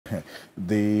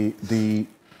The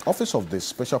Office of the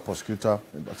Special Prosecutor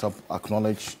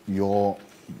acknowledged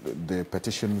the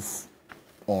petition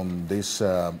on this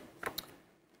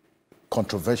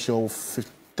controversial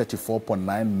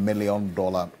 $34.9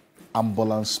 million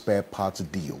ambulance spare parts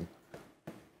deal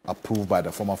approved by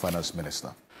the former finance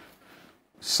minister.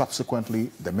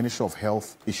 Subsequently, the Ministry of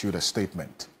Health issued a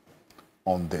statement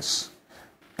on this.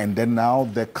 And then now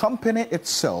the company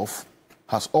itself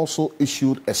has also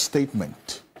issued a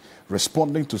statement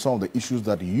responding to some of the issues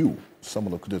that you,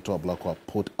 Samuel Okudzeto Ablakwa,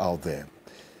 put out there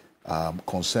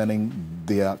concerning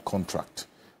their contract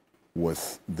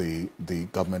with the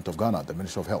government of Ghana, the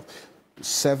Ministry of Health.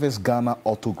 Service Ghana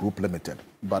Auto Group Limited.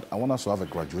 But I want us to have a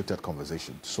graduated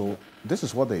conversation. So this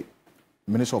is what the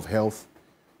Ministry of Health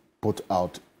put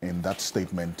out in that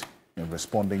statement in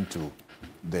responding to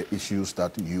the issues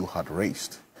that you had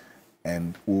raised.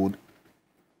 And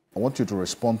I want you to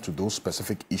respond to those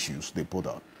specific issues they put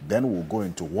out. Then we'll go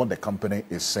into what the company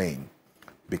is saying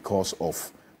because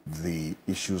of the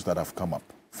issues that have come up.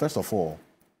 First of all,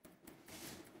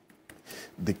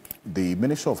 the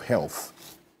Ministry of Health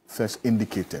first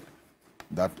indicated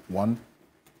that, one,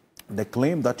 the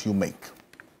claim that you make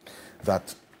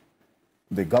that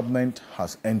the government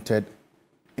has entered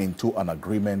into an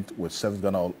agreement with Service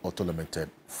Ghana Auto Limited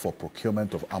for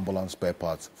procurement of ambulance spare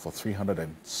parts for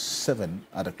 307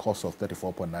 at a cost of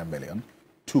 34.9 million.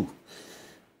 Two,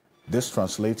 this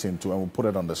translates into, and we'll put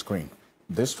it on the screen,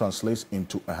 this translates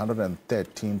into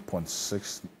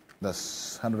 113.6,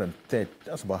 that's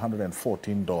about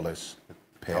 $114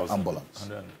 per ambulance.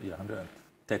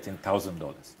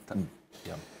 $113,000.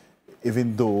 Yeah.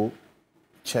 Even though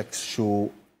checks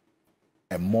show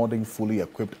a modern, fully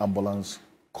equipped ambulance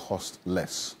cost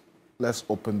less. Let's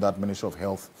open that Ministry of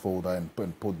Health folder and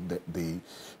put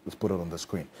let's put it on the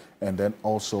screen. And then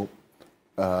also,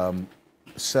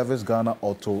 Service Ghana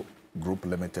Auto Group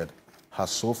Limited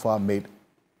has so far made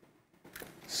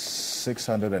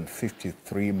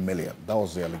 653 million. That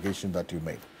was the allegation that you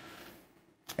made.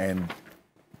 And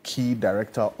key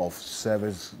director of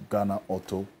Service Ghana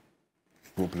Auto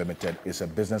Group Limited is a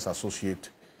business associate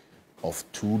of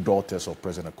two daughters of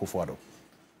President Akufo-Addo,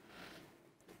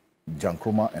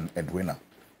 Jankroma and Edwina.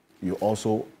 You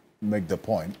also make the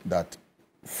point that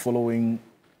following,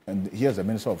 and here's the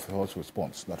Minister of Health's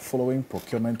response, that following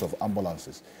procurement of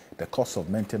ambulances, the cost of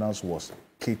maintenance was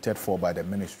catered for by the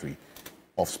Ministry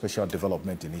of Special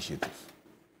Development Initiative.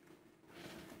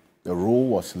 The role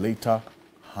was later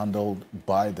handled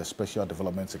by the Special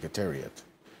Development Secretariat.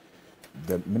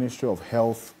 The Ministry of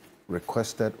Health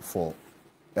requested for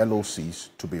LOCs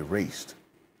to be raised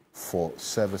for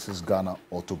Services Ghana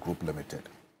Auto Group Limited.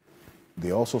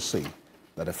 They also say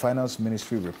that the Finance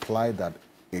Ministry replied that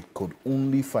it could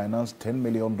only finance $10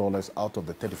 million out of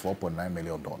the $34.9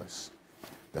 million.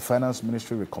 The Finance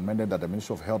Ministry recommended that the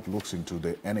Ministry of Health looks into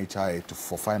the NHIA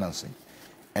for financing.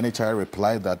 NHIA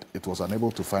replied that it was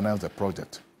unable to finance the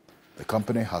project. The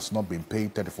company has not been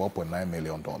paid $34.9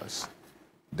 million.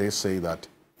 They say that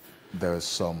there is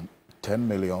some $10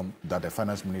 million that the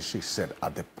Finance Ministry said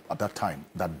at that time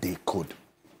that they could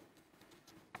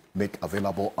make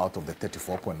available out of the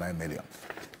 $34.9 million.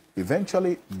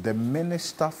 Eventually, the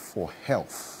Minister for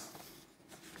Health,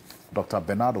 Dr.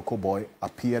 Bernard Okoboy,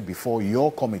 appeared before your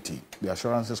committee, the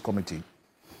Assurances Committee,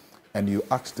 and you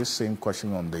asked this same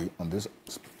question on this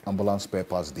ambulance spare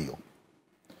parts deal.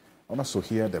 I want us to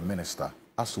hear the Minister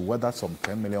as to whether some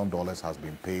 $10 million has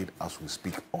been paid as we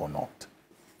speak or not.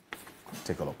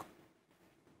 Take a look.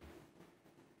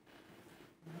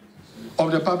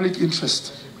 Of the public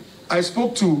interest. I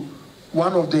spoke to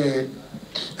one of the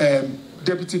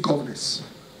deputy governors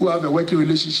who have a working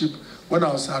relationship when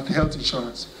I was at health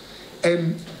insurance.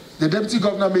 And the deputy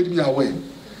governor made me aware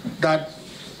that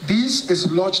this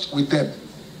is lodged with them,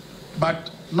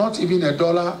 but not even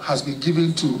 $1 has been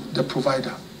given to the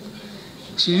provider.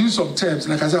 She used some terms,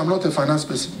 like I said, I'm not a finance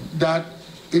person, that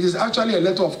it is actually a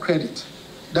letter of credit,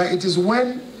 that it is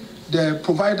when the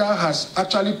provider has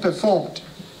actually performed,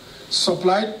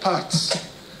 supplied parts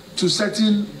to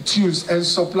certain tunes and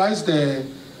supplies the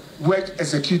work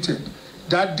executed,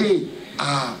 that they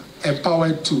are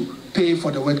empowered to pay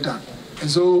for the work done.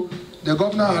 And so the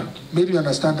governor had made me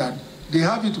understand that they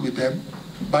have it with them,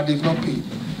 but they've not paid.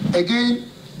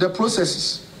 Again, the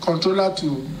processes, controller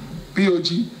to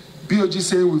BOG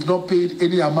saying we've not paid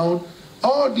any amount.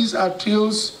 All these are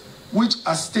trails which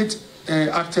as state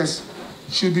actors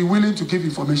should be willing to give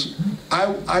information.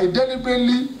 I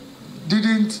deliberately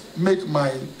didn't make my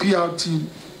PR team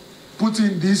put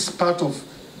in this part of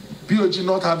BOG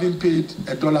not having paid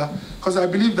 $1, because I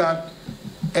believe that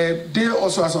they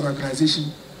also as an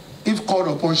organization if called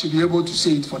upon, should be able to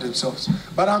say it for themselves.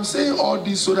 But I'm saying all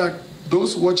this so that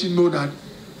those watching know that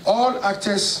all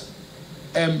actors,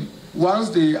 once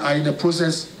they are in the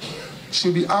process,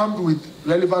 should be armed with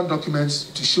relevant documents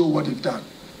to show what they've done.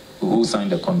 Who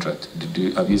signed the contract?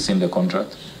 Have you seen the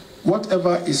contract?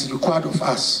 Whatever is required of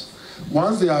us,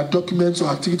 once there are documents or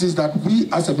activities that we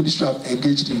as a ministry have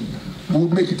engaged in, we'll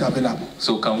make it available.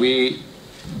 So can we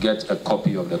get a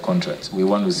copy of the contract? We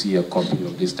want to see a copy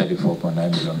of this $34.9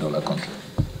 million contract.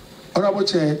 Honorable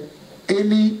Chair,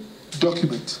 any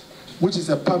document which is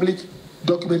a public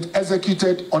document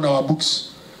executed on our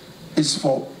books is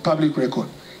for public record.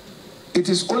 It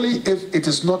is only if it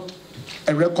is not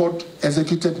a record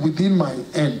executed within my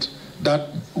end that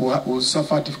will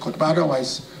suffer difficulty. But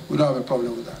otherwise, we don't have a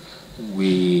problem with that.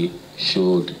 We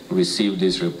should receive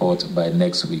this report by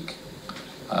next week.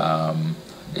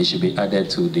 It should be added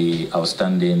to the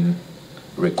outstanding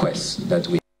requests that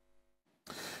we.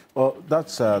 Well,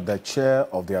 that's the chair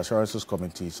of the Assurances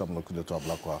Committee, Samuel Okudzeto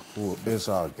Ablakwa, who is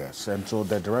our guest. And so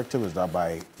the directive is that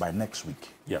by next week,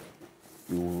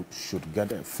 you should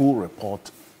get a full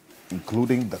report,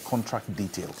 including the contract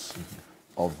details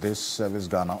of this Service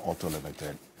Ghana Auto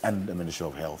Limited and the Ministry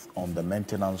of Health on the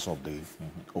maintenance of the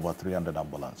over 300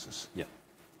 ambulances.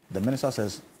 The minister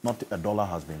says not $1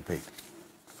 has been paid,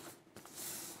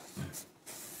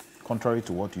 contrary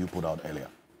to what you put out earlier.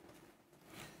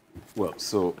 Well,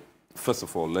 so first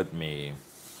of all, let me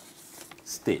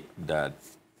state that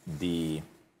the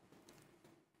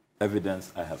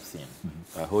evidence I have seen,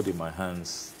 I hold in my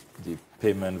hands the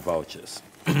payment vouchers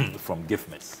from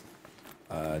GIFMIS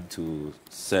to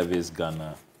Service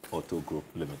Ghana Auto Group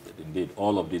Limited. Indeed,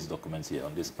 all of these documents here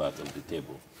on this part of the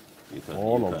table.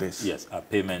 This? Yes, are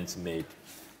payments made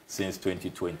since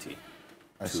 2020.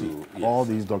 I see. All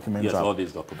these documents? Yes, all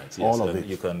these documents. Yes, all of it?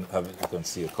 You can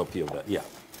see a copy of that. Yeah.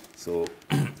 So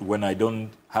when I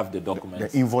don't have the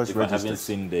documents, the invoice if registers. I haven't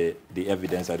seen the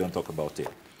evidence, I don't talk about it.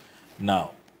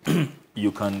 Now,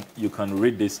 you can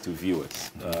read this to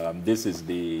viewers. This is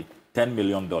the $10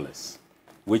 million,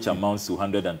 which amounts to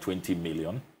 120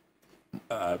 million.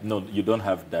 No, you don't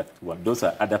have that one. Those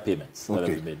are other payments that have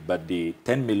been made. But the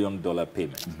 $10 million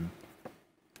payment,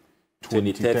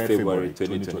 23rd February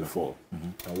 2024.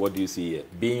 And what do you see here?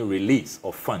 Being release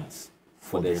of funds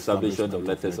for the establishment of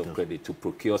letters of credit to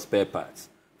procure spare parts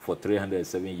for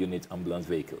 307 unit ambulance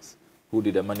vehicles. Who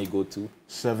did the money go to?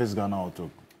 Service Ghana Auto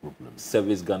Group Limited.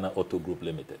 Service Ghana Auto Group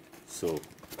Limited. So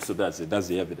that's it. That's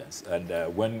the evidence. And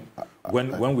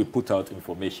when we put out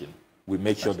information, we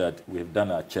make sure that we've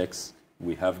done our checks,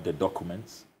 we have the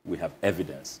documents, we have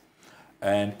evidence.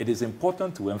 And it is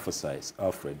important to emphasize,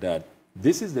 Alfred, that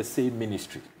this is the same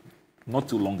ministry not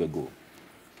too long ago,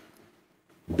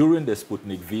 during the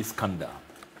Sputnik V scandal,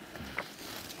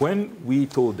 when we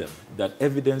told them that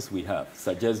evidence we have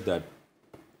suggests that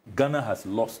Ghana has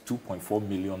lost $2.4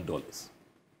 million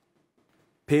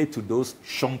paid to those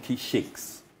shonky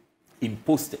sheikhs,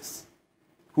 imposters,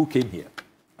 who came here.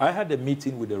 I had a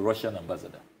meeting with the Russian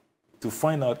ambassador to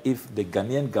find out if the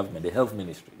Ghanaian government, the health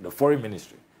ministry, the foreign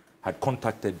ministry, had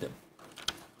contacted them.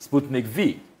 Sputnik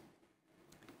V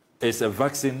is a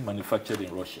vaccine manufactured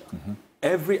in Russia.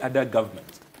 Every other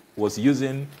government was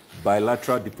using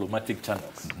bilateral diplomatic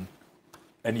channels.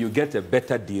 And you get a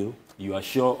better deal, you are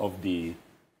sure of the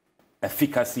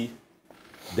efficacy,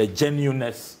 the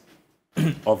genuineness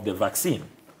of the vaccine.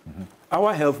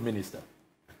 Our health minister,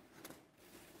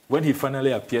 when he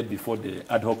finally appeared before the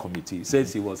ad hoc committee,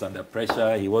 says he was under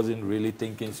pressure, he wasn't really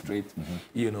thinking straight,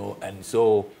 you know, and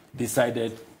so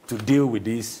decided to deal with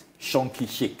these shonky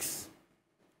sheikhs,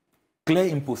 clear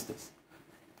imposters.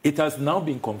 It has now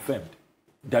been confirmed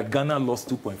that Ghana lost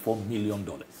 $2.4 million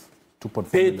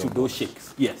paid to those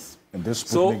sheikhs. Yes. And this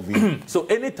so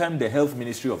anytime the health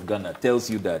ministry of Ghana tells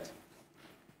you that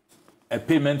a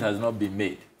payment has not been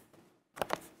made,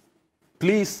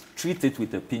 please treat it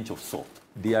with a pinch of salt.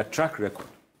 Their track record.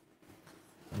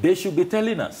 They should be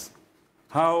telling us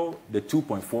how the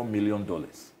 $2.4 million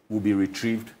will be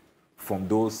retrieved from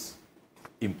those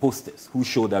imposters who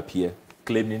showed up here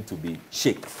claiming to be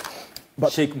sheikhs.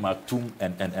 Sheikh Maktoum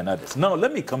and others. Now,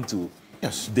 let me come to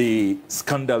the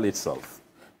scandal itself.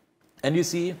 And you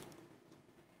see,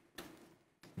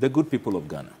 the good people of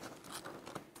Ghana,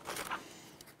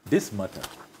 this matter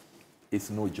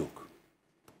is no joke.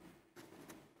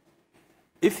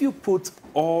 If you put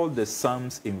all the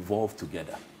sums involved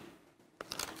together,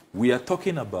 we are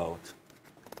talking about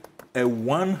a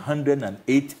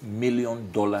 $108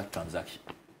 million transaction.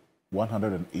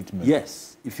 108 million?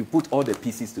 Yes, if you put all the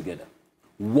pieces together.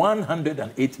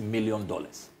 $108 million.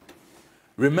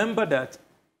 Remember that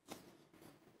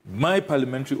My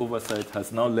parliamentary oversight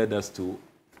has now led us to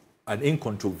an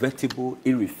incontrovertible,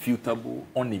 irrefutable,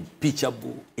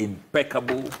 unimpeachable,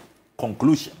 impeccable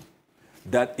conclusion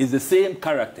that is the same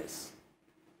characters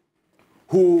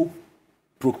who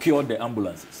procured the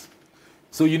ambulances.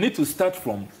 So you need to start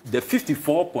from the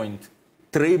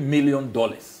 $54.3 million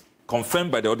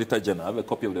confirmed by the Auditor General. I have a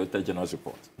copy of the Auditor General's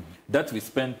report. That we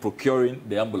spent procuring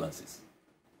the ambulances.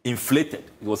 Inflated.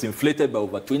 It was inflated by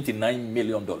over $29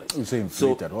 million. You say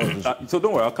inflated. So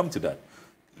don't worry, I'll come to that.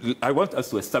 I want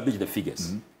us to establish the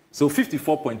figures. So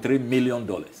 $54.3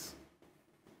 million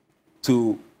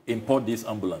to import these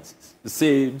ambulances. The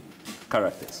same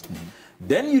characters.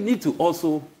 Then you need to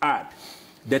also add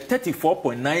the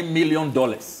 $34.9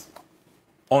 million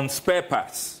on spare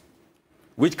parts,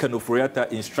 which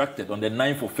Kanoforiata instructed on the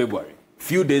 9th of February,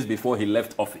 few days before he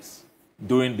left office,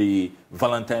 during the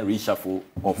Valentine reshuffle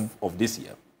of this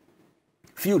year.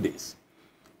 Few days.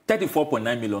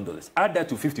 $34.9 million. Add that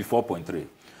to 54.3.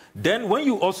 Then when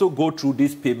you also go through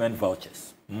these payment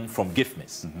vouchers from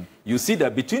GIFMIS, you see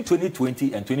that between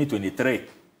 2020 and 2023,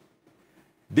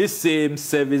 this same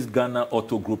Service Ghana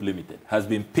Auto Group Limited has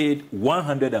been paid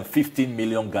 115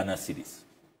 million Ghana cedis.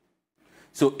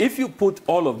 So if you put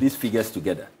all of these figures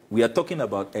together, we are talking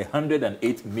about a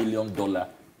 $108 million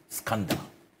scandal.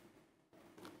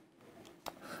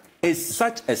 It's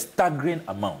such a staggering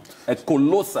amount, a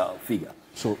colossal figure.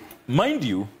 So, mind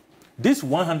you, this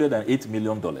 $108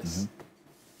 million,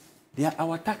 they are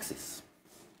our taxes.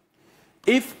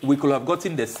 If we could have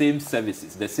gotten the same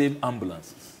services, the same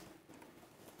ambulances,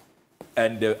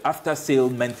 and the after-sale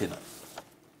maintenance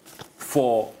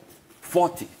for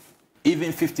 40,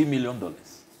 even $50 million,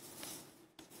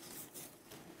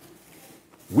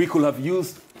 we could have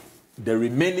used the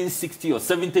remaining $60 or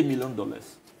 $70 million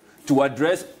to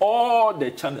address all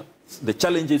the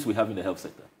challenges we have in the health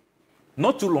sector.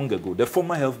 Not too long ago, the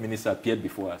former health minister appeared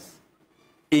before us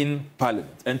in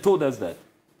Parliament and told us that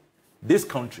this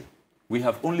country, we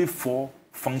have only 4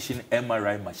 functioning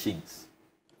MRI machines.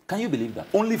 Can you believe that?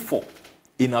 Only 4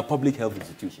 in our public health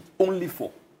institutions. Only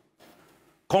 4.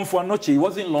 It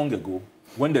wasn't long ago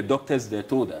when the doctors there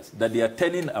told us that they are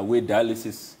turning away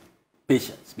dialysis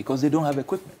patients because they don't have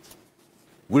equipment.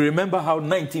 We remember how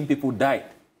 19 people died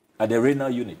at the renal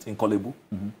unit in Kolebu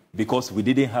because we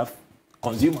didn't have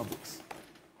consumables.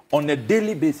 On a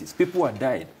daily basis, people are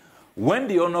dying. When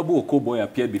the Honorable Okoboy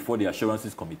appeared before the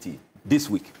Assurances Committee this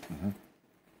week,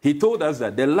 he told us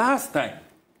that the last time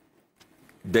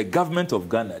the government of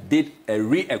Ghana did a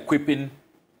re-equipping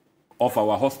of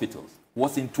our hospitals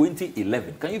was in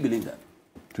 2011. Can you believe that?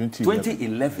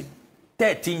 2011.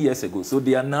 13 years ago. So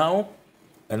they are now,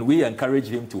 and we encourage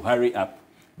him to hurry up,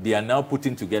 they are now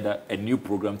putting together a new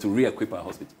program to re-equip our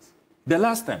hospitals. The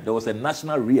last time there was a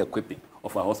national re-equipping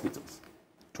of our hospitals.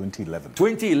 2011.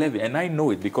 2011, and I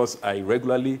know it because I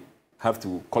regularly have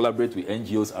to collaborate with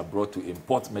NGOs abroad to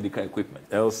import medical equipment.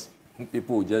 Else,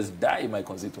 people will just die in my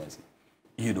constituency.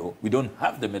 You know, we don't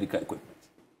have the medical equipment.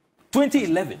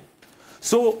 2011.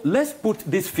 So let's put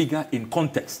this figure in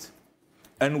context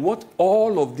and what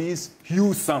all of these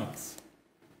huge sums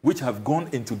which have gone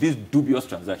into this dubious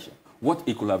transaction, what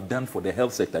it could have done for the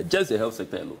health sector, just the health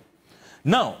sector alone.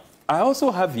 Now, I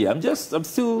also have here, I'm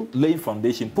still laying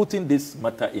foundation, putting this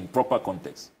matter in proper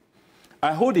context.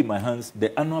 I hold in my hands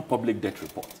the annual public debt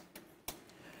report.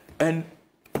 And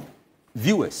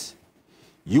viewers,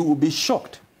 you will be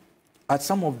shocked at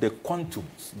some of the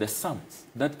quantums, the sums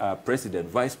that our president,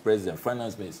 vice president,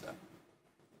 finance minister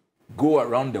go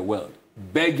around the world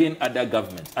begging other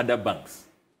governments, other banks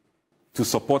to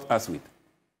support us with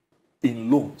in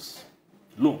loans.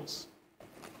 Loans.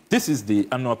 This is the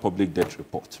annual public debt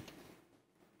report.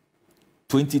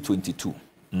 2022.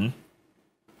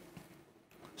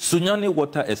 Sunyani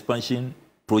Water Expansion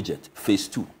Project, Phase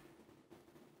 2.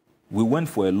 We went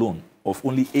for a loan of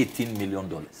only $18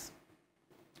 million.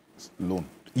 Loan?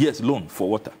 Yes, loan for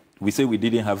water. We say we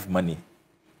didn't have money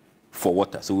for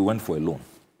water, so we went for a loan.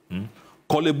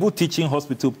 Kolebu Teaching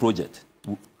Hospital Project.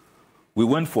 We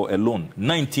went for a loan,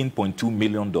 $19.2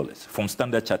 million from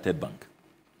Standard Chartered Bank.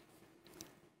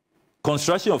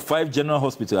 Construction of 5 general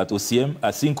hospitals at Osiem,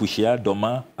 Asinkushia,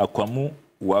 Doma, Akwamu,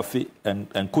 Wafe, and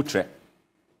Kutre.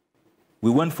 We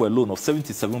went for a loan of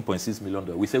 $77.6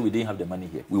 million. We said we didn't have the money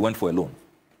here. We went for a loan.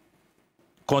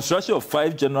 Construction of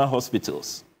 5 general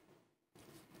hospitals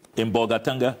in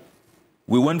Bolgatanga.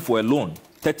 We went for a loan,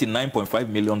 $39.5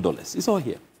 million. It's all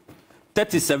here.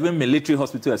 37 military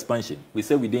hospital expansion. We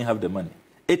said we didn't have the money.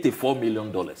 $84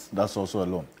 million. That's also a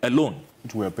loan. A loan.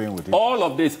 Which we are paying with it. All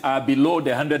of these are below the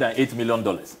 $108 million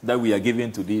that we are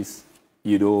giving to these,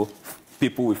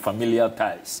 people with familiar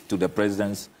ties to the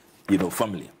president's,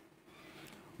 family.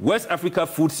 West Africa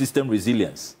food system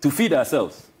resilience. To feed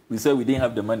ourselves, we said we didn't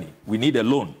have the money. We need a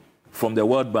loan from the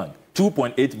World Bank,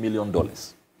 $2.8 million.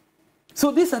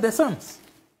 So these are the sums.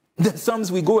 The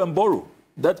sums we go and borrow.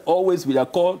 That always we are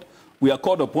called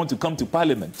upon to come to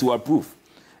Parliament to approve.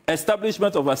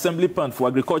 Establishment of assembly plant for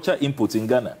agriculture inputs in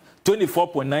Ghana,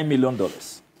 $24.9 million.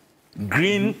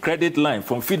 Green credit line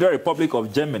from Federal Republic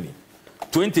of Germany,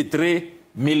 $23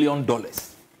 million.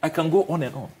 I can go on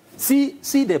and on.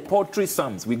 See the paltry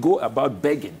sums. We go about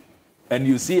begging. And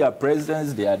you see our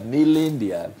presidents, they are kneeling,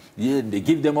 they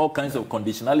give them all kinds of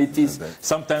conditionalities.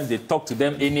 Sometimes they talk to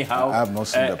them anyhow. I have not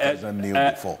seen the president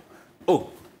kneel before. Oh,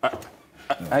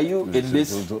 are you in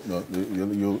this?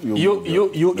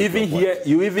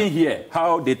 You even hear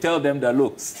how they tell them that,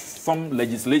 look, some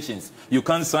legislations you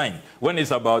can't sign when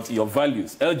it's about your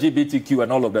values, LGBTQ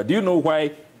and all of that. Do you know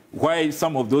why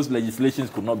some of those legislations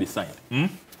could not be signed?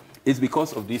 It's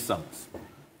because of these sums.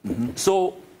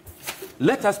 So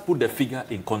let us put the figure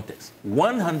in context.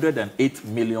 $108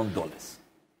 million.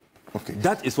 Okay.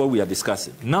 That is what we are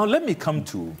discussing. Now let me come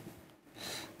to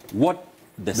what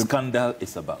the scandal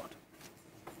is about.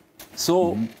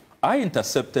 So I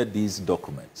intercepted these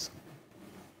documents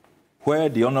where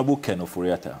the Honorable Ken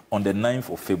Ofori-Atta, on the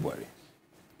 9th of February,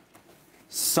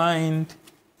 signed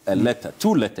a letter,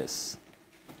 2 letters,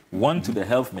 one to the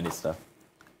Health Minister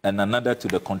and another to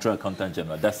the Control Accountant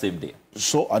General that same day.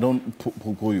 So I don't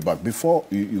pull you back. Before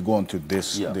you go on to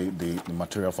this, the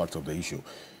material facts of the issue,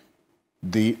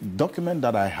 the document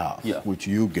that I have, which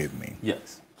you gave me,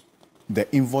 the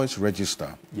invoice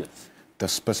register, the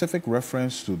specific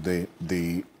reference to the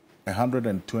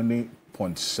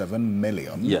 120.7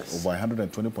 million, over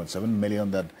 120.7 million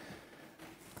that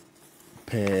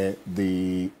per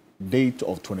the date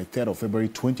of 23rd of February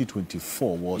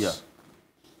 2024 was,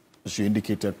 as you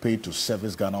indicated, paid to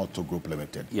Service Ghana Auto Group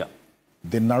Limited.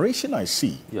 The narration I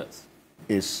see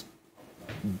is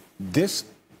this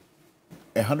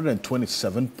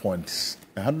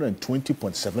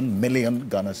 120.7 million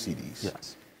Ghana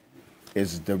cedis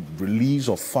is the release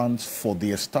of funds for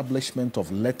the establishment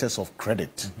of letters of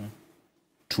credit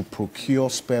to procure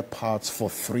spare parts for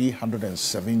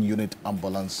 307 unit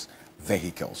ambulance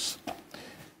vehicles.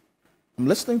 I'm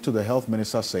listening to the Health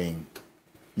Minister saying,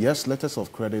 yes, letters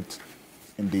of credit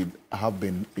indeed have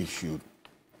been issued,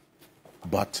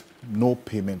 but no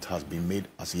payment has been made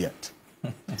as yet.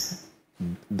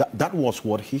 That was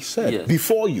what he said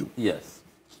before you.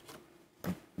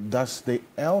 Does the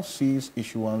LC's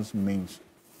issuance means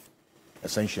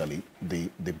essentially the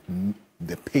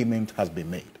payment has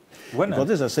been made? Because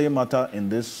it's the same matter in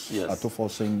this Atufo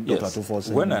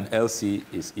When an LC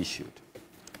is issued,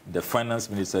 the Finance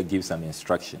Minister gives an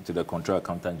instruction to the Control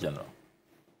Accountant General,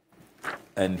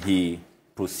 and he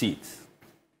proceeds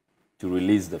to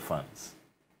release the funds.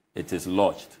 It is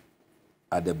lodged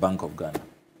at the Bank of Ghana.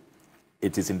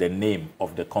 It is in the name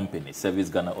of the company, Service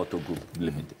Ghana Auto Group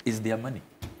Limited. It's their money.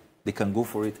 They can go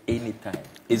for it anytime.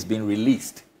 It's been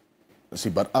released. See,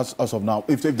 but as of now,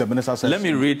 if the minister says let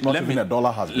me read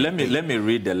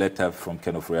the letter from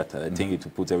Ken Ofori-Atta. I think it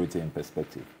will put everything in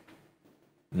perspective.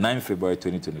 9 February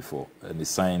 2024, and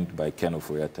it's signed by Ken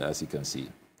Ofori-Atta, as you can see.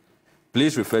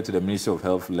 Please refer to the Ministry of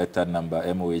Health letter number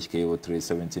MOHK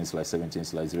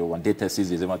 03-17/17/01, dated 6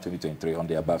 December 2023 on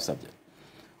the above subject.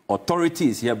 Authority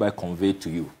is hereby conveyed to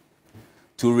you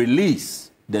to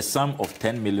release the sum of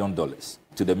 $10 million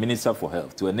to the Minister for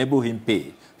Health to enable him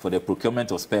pay for the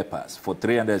procurement of spare parts for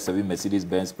 307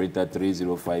 Mercedes-Benz Sprinter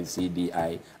 305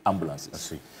 CDI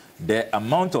ambulances. The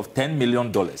amount of $10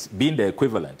 million being the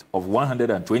equivalent of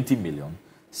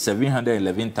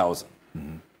 120,711,000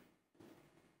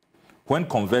 when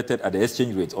converted at the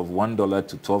exchange rate of $1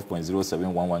 to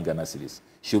 12.0711 Ghana cedis,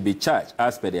 should be charged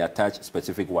as per the attached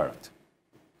specific warrant.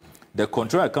 The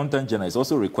Control Accountant General is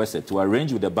also requested to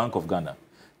arrange with the Bank of Ghana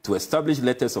to establish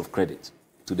letters of credit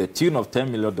to the tune of $10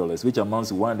 million, which amounts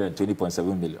to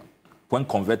 120.7 million, when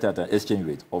converted at an exchange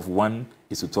rate of 1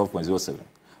 to 12.07.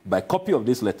 By copy of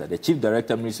this letter, the Chief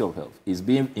Director, Ministry of Health, is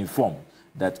being informed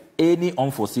that any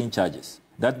unforeseen charges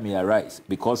that may arise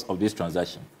because of this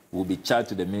transaction will be charged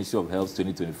to the Ministry of Health's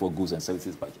 2024 Goods and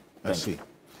Services budget. Thank you.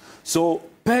 So,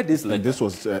 per this letter... And this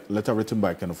was a letter written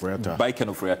by Ken Ofori-Atta. By Ken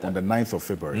Ofori-Atta. On the 9th of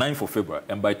February. 9th of February.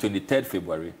 And by 23rd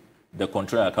February, the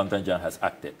Controller Accountant General has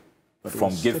acted. But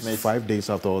from just 5 days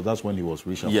after, that's when he was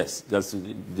reshuffled. Yes.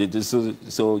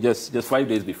 So just 5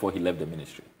 days before he left the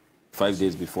ministry. 5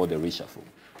 days before the reshuffle.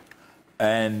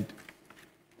 And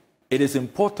it is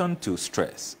important to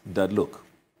stress that, look,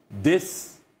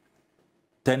 this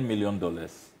 $10 million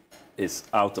is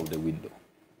out of the window.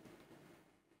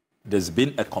 There's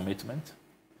been a commitment.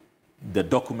 The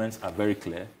documents are very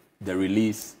clear. The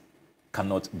release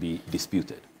cannot be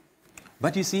disputed.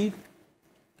 But you see,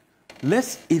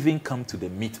 let's even come to the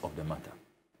meat of the matter.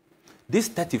 This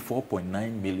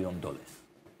 $34.9 million,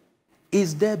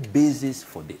 is there basis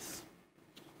for this?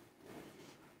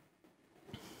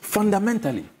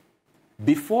 Fundamentally,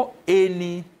 before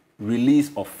any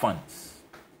release of funds,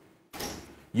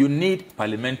 you need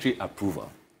parliamentary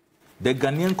approval. The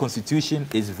Ghanaian constitution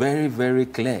is very, very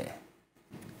clear.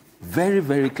 Very,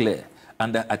 very clear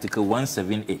under Article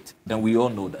 178, and we all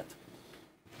know that.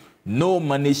 No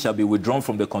money shall be withdrawn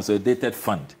from the consolidated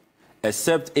fund,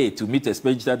 except A, to meet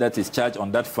expenditure that is charged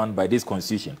on that fund by this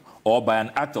constitution or by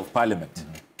an act of parliament.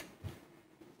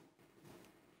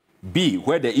 B,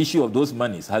 where the issue of those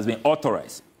monies has been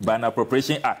authorized by an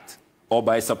appropriation act or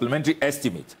by a supplementary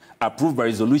estimate approved by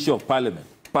resolution of parliament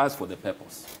passed for the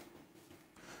purpose.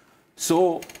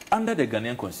 So, under the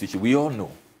Ghanaian constitution, we all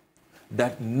know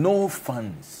that no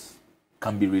funds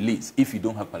can be released if you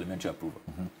don't have parliamentary approval.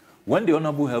 When the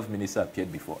Honorable Health Minister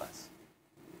appeared before us,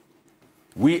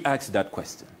 we asked that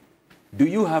question. Do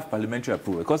you have parliamentary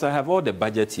approval? Because I have all the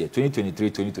budgets here, 2023,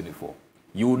 2024.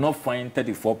 You will not find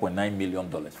 $34.9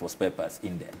 million for spare parts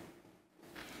in there.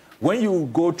 When you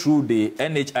go through the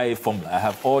NHIA formula, I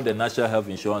have all the National Health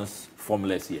Insurance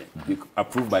formulas here,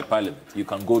 approved by Parliament. You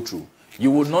can go through.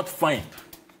 You will not find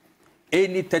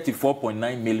any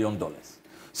 $34.9 million.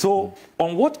 So,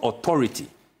 on what authority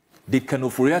did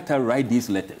Kenoforiata write these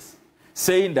letters,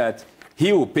 saying that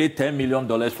he will pay $10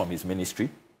 million from his ministry,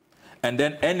 and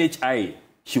then NHIA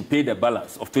should pay the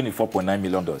balance of $24.9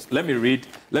 million? Let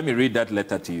me read that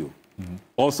letter to you.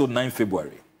 Also, 9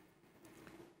 February.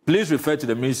 Please refer to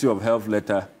the Ministry of Health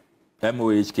letter,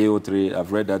 MOHKO3.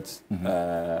 I've read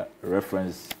that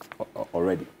reference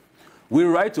already. We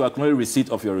write to acknowledge receipt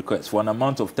of your request for an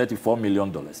amount of $34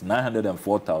 million,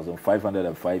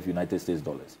 904,505 United States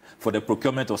dollars, for the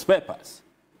procurement of spare parts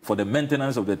for the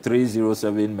maintenance of the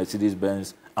 307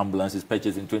 Mercedes-Benz ambulances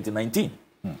purchased in 2019.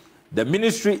 The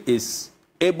ministry is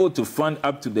able to fund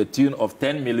up to the tune of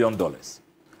 $10 million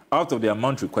out of the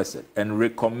amount requested, and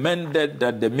recommended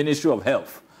that the Ministry of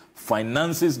Health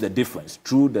finances the difference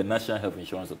through the National Health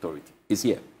Insurance Authority. It's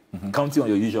here. Counting on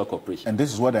your usual cooperation. And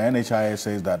this is what the NHIA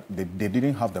says, that they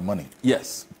didn't have the money.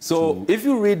 Yes. So if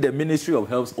you read the Ministry of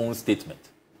Health's own statement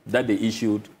that they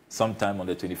issued sometime on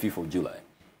the 25th of July,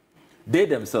 they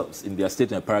themselves, in their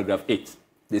statement, paragraph 8,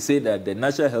 they say that the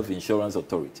National Health Insurance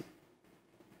Authority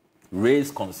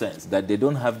raised concerns that they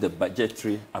don't have the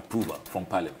budgetary approval from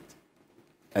Parliament.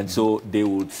 And so they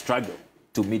would struggle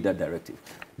to meet that directive.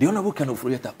 The Honorable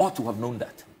Kenoforiata ought to have known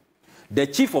that. The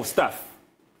Chief of Staff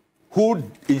who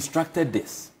instructed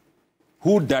this,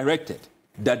 who directed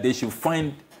that they should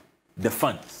find the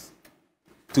funds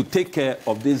to take care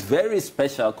of this very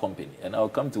special company, and I'll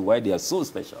come to why they are so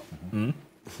special,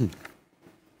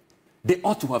 they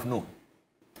ought to have known.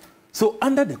 So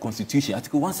under the Constitution,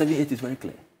 Article 178 is very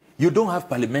clear. You don't have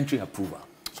parliamentary approval.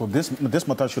 So this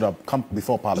matter should have come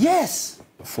before Parliament? Yes.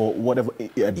 For whatever,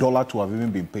 a dollar to have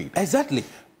even been paid? Exactly.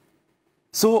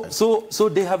 So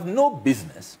they have no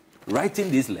business writing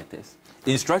these letters,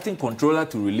 instructing controller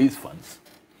to release funds,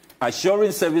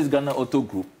 assuring Service Ghana Auto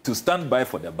Group to stand by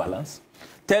for the balance,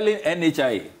 telling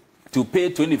NHIA to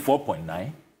pay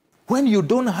 24.9 when you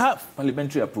don't have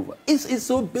parliamentary approval. It's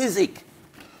so basic.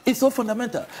 It's so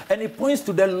fundamental. And it points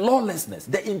to the lawlessness,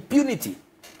 the impunity.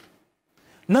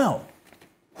 Now,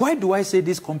 why do I say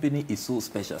this company is so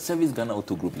special? Service Ghana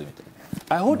Auto Group Limited.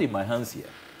 I hold in my hands here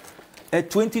a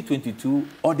 2022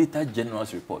 Auditor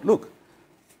General's report. Look,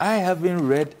 I haven't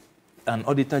read an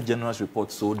Auditor General's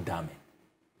report so damning.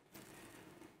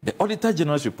 The Auditor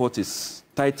General's report is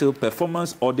titled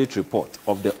Performance Audit Report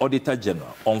of the Auditor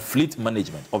General on Fleet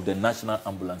Management of the National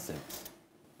Ambulance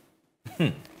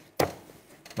Service.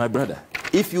 My brother,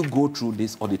 if you go through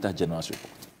this Auditor General's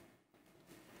report,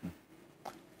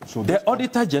 so the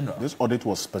Auditor General... This audit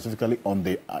was specifically on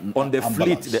the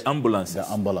fleet, the ambulances.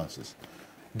 The ambulances.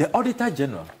 The Auditor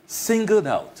General singled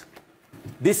out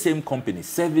this same company,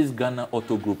 Service Ghana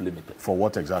Auto Group Limited. For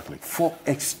what exactly? For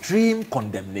extreme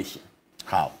condemnation.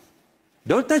 How?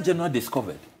 The Auditor General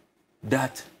discovered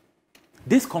that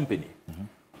this company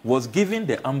was giving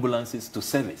the ambulances to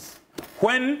service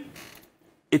when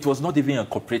it was not even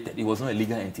incorporated. It was not a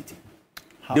legal entity.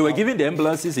 They were giving the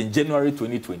ambulances in January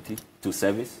 2020 to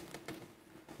service,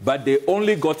 but they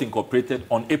only got incorporated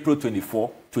on April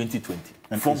 24, 2020.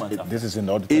 And 4 months after. This is in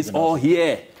the Auditor It's General. all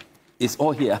here. It's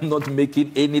all here. I'm not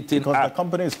making anything because up. the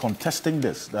company is contesting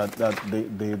this, that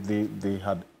they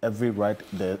had every right.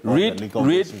 Read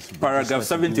paragraph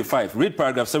 75. Read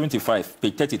paragraph 75,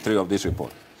 page 33 of this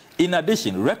report. In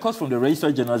addition, records from the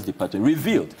Registrar General's Department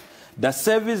revealed that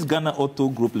Service Ghana Auto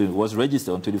Group Limited was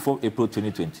registered on 24 April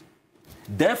 2020.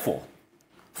 Therefore,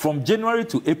 from January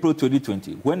to April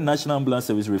 2020, when National Ambulance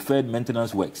Service referred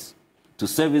maintenance works to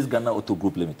Service Ghana Auto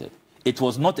Group Limited, it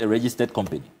was not a registered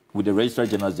company with the Registrar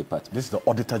General's Department. This is the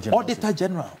Auditor General. Auditor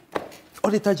General.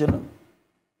 Auditor General.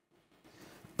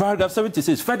 Paragraph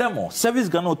 76. Furthermore, Service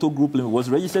Ghana Auto Group Limited was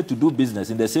registered to do business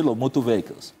in the sale of motor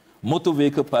vehicles, motor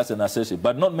vehicle parts and accessories,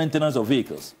 but not maintenance of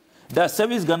vehicles. That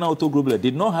Service Ghana Auto Group Limited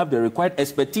did not have the required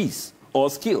expertise or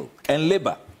skill and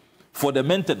labor for the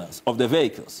maintenance of the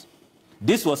vehicles.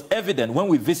 This was evident when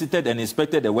we visited and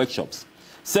inspected the workshops.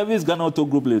 Service Ghana Auto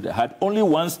Group Limited had only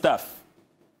one staff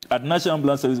at National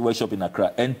Ambulance Service Workshop in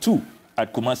Accra and 2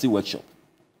 at Kumasi Workshop,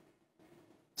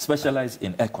 specialized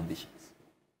in air conditions.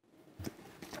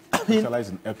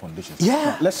 Specialized in air conditions.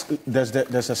 Yeah.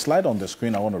 There's a slide on the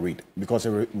screen I want to read because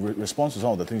it responds to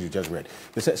some of the things you just read.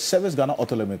 They said Service Ghana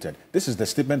Auto Limited. This is the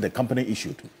statement the company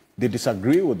issued. They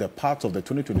disagree with the parts of the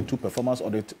 2022 performance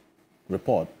audit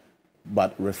report,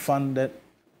 but refunded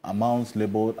amounts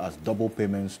labeled as double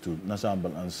payments to National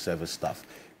Ambulance Service staff.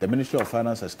 The Ministry of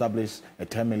Finance established a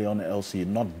 10 million LC,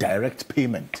 not direct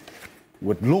payment,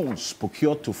 with loans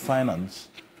procured to finance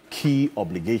key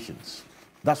obligations.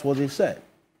 That's what they said.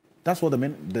 That's what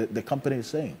the company is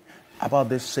saying about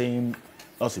this same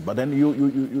LC. But then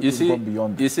you see, go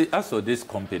beyond. You see, as for this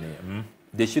company,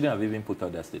 they shouldn't have even put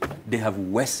out that statement. They have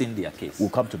worsened their case. We'll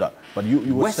come to that. But you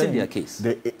were worsened saying their case.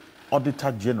 The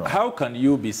Auditor General. How can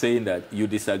you be saying that you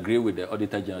disagree with the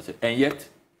Auditor General? And yet,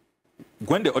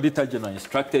 when the Auditor General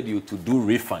instructed you to do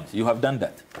refunds, you have done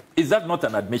that. Is that not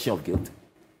an admission of guilt?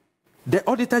 The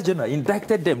Auditor General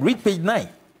indicted them. Read page 9.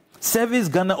 Service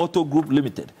Ghana Auto Group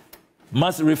Limited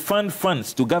must refund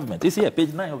funds to government. It's here,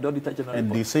 page 9 of the Auditor General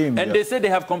report. They say they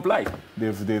have complied.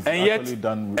 They've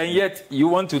and yet you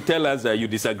want to tell us that you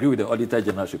disagree with the Auditor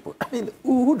General's report. I mean,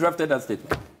 who drafted that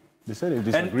statement? They said they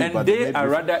disagree, and they are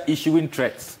rather issuing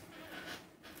threats,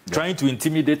 trying to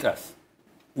intimidate us,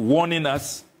 warning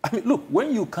us. I mean, look,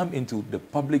 when you come into the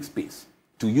public space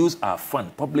to use our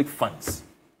public funds,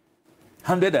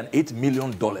 $108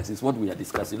 million is what we are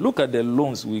discussing. Look at the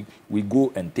loans we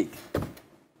go and take.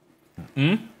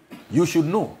 You should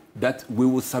know that we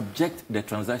will subject the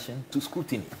transaction to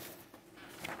scrutiny.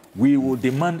 We will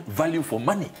demand value for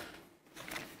money.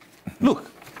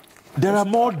 Look, there are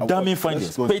more damning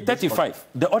findings. Page 35.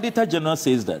 The Auditor General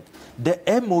says that the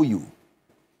MOU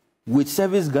with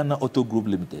Service Ghana Auto Group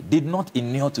Limited did not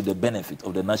inure to the benefit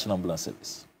of the National Ambulance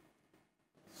Service.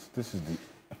 This is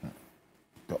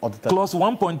the Auditor. Clause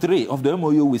 1.3 of the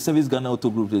MOU with Service Ghana Auto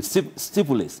Group Limited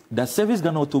stipulates that Service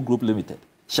Ghana Auto Group Limited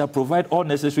shall provide all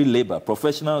necessary labor,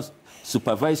 professionals,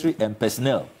 supervisory, and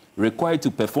personnel required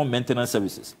to perform maintenance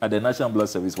services at the National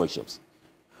Ambulance Service workshops.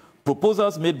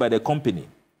 Proposals made by the company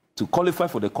to qualify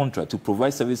for the contract to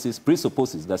provide services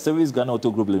presupposes that Service Ghana Auto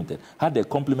Group Limited had the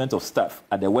complement of staff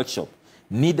at the workshop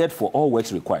needed for all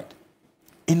works required.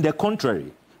 In the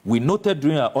contrary, we noted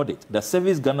during our audit that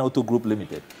Service Ghana Auto Group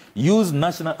Limited used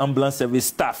National Ambulance Service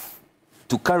staff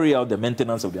to carry out the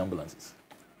maintenance of the ambulances.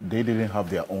 They didn't have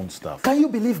their own staff. Can you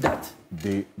believe that?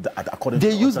 They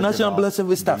use National Ambulance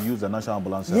Service staff. They use the National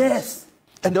Ambulance Service. Yes.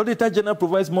 And the Auditor General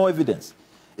provides more evidence.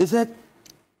 He said,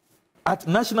 at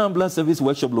National Ambulance Service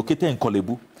workshop located in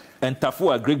Kolebu and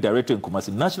Tafua Greek Director in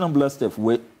Kumasi, National Ambulance staff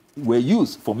were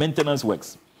used for maintenance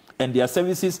works and their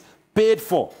services paid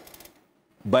for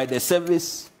by the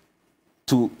service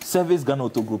to Service Ghana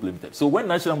Auto Group Limited. So when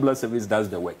National Ambulance Service does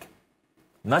the work,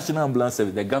 National Ambulance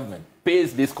Service, the government,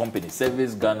 pays this company,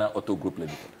 Service Ghana Auto Group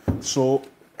Limited. So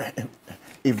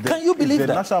if Can you believe the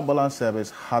that? National Ambulance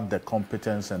Service had the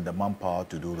competence and the manpower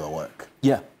to do the work,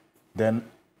 then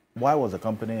why was the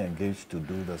company engaged to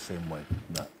do the same way?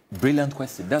 Brilliant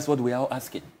question. That's what we are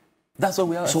asking. That's what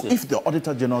we are asking. So if the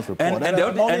Auditor General's report,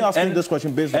 I'm only asking this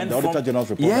question based on the Auditor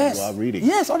General's report that you are reading.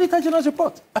 Yes, Auditor General's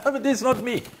report. I mean, this is not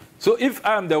me. So if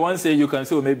I'm the one saying, you can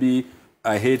say, well, maybe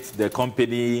I hate the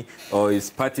company or its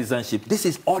partisanship. This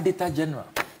is Auditor General.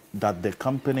 That the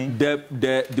company...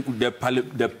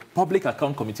 The Public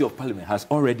Account Committee of Parliament has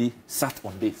already sat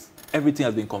on this. Everything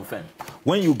has been confirmed.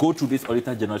 When you go through this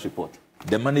Auditor General's report,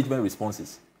 the management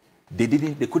responses, they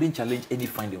couldn't challenge any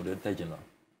finding of the Auditor General.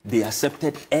 They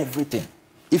accepted everything.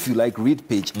 If you like, read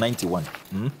page 91,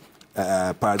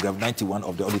 paragraph 91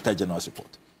 of the Auditor General's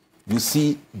report. You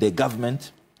see the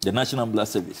government, the National Ambulance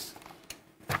Service,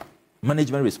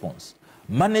 management response.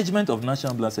 Management of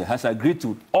National Ambulance Service has agreed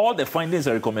to all the findings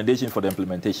and recommendations for the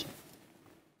implementation.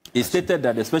 It stated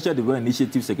that the Special Development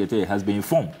Initiative Secretary has been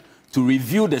informed to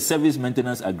review the service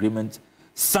maintenance agreement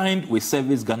signed with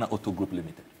Service Ghana Auto Group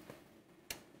Limited.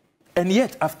 And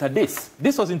yet, after this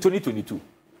was in 2022.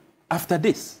 After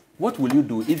this, what will you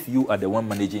do if you are the one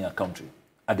managing a country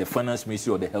at the finance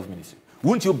ministry or the health ministry?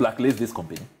 Wouldn't you blacklist this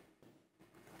company?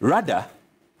 Rather,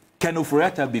 Ken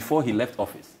Ofori-Atta, before he left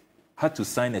office, had to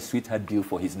sign a sweetheart deal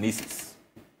for his nieces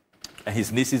and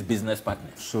his nieces' business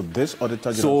partners. So this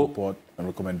Auditor General report and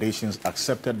recommendations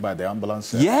accepted by the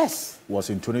ambulance was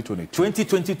in 2022.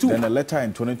 2022. Then a letter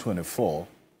in 2024,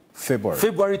 February.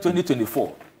 February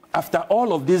 2024. After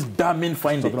all of these damning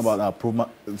findings. Talking about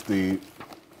the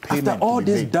payment. After all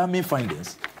these damning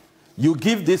findings, you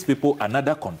give these people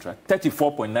another contract,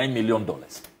 $34.9 million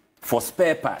for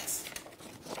spare parts.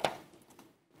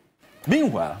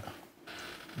 Meanwhile,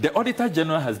 the Auditor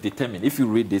General has determined, if you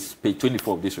read this, page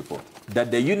 24 of this report, that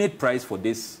the unit price for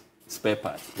this spare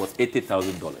parts was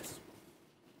 $80,000.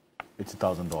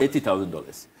 $80,000.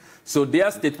 $80,000. So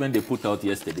their statement they put out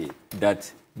yesterday,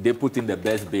 that they put in the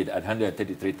best bid at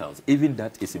 $133,000. Even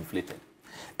that is inflated.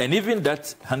 And even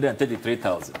that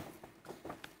 $133,000,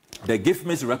 the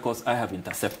GIFMIS records I have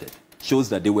intercepted shows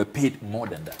that they were paid more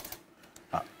than that.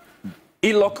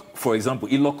 ELOC, for example,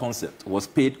 ELOC Concept was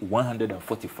paid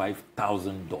 $145,000,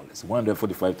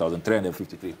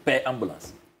 $145,353 per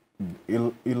ambulance.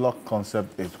 ELOC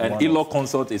Concept is and ELOC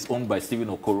Consult is owned by Stephen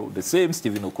Okoro, the same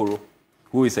Stephen Okoro,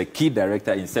 who is a key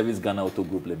director in Service Ghana Auto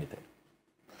Group Limited.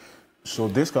 So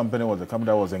this company was the company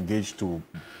that was engaged to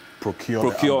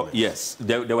procure yes.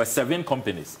 There were 7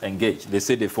 companies engaged. They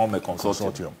say they form a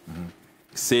consortium.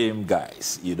 Same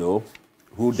guys, you know,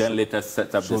 who then later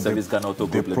set up the Service Ghana Auto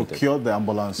Group Limited. They procured the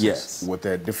ambulances with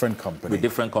a different company. With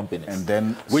different companies. And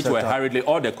then which were hurriedly,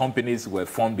 all the companies were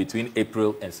formed between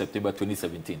April and September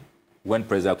 2017, when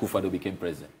President Akufo-Addo became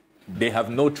president. They have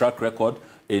no track record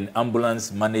in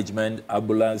ambulance management,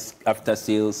 ambulance after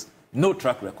sales, no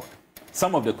track record.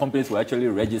 Some of the companies were actually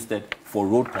registered for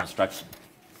road construction.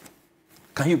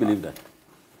 Can you believe that?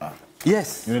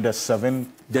 Yes. You know, there's 7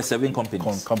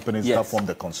 companies. Companies that form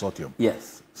the consortium.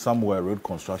 Yes. Some were road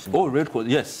construction. Oh,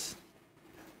 yes.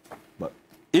 But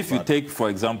if you take, for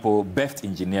example, Beft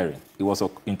Engineering, it was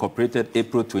incorporated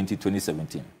April 20,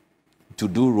 2017 to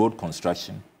do road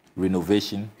construction,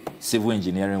 renovation, civil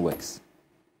engineering works.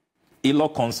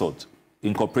 ELOC Consult,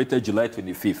 incorporated July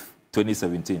 25th,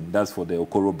 2017. That's for the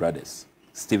Okoro brothers,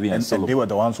 Stephen and Solomon. And they were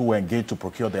the ones who were engaged to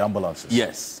procure the ambulances.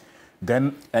 Yes.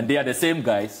 And they are the same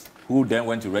guys who then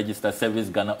went to register Service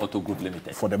Ghana Auto Group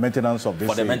Limited. For the maintenance of this.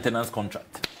 For the maintenance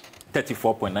contract,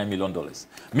 $34.9 million.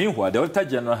 Meanwhile, the Auditor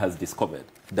General has discovered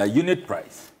that unit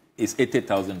price is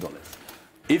 $80,000.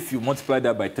 If you multiply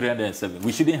that by 307,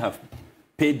 we shouldn't have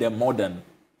paid them more than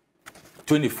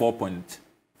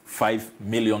 $24.5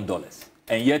 million.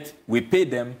 And yet, we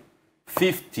paid them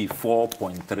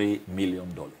 $54.3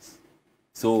 million.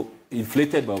 So,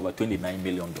 inflated by over $29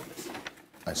 million.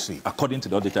 I see. According to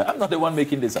the auditor. I'm not the one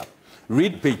making this up.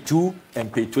 Read page 2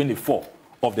 and page 24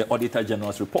 of the Auditor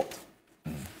General's report.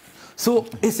 So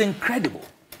it's incredible.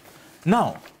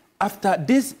 Now, after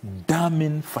these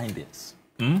damning findings,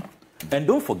 and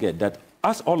don't forget that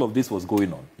as all of this was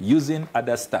going on, using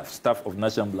other staff of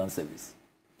National Ambulance Service,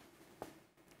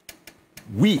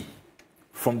 we,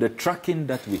 from the tracking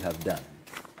that we have done,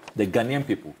 the Ghanaian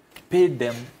people, paid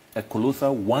them a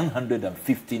colossal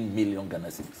 115 million Ghana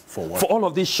cedis. For what? For all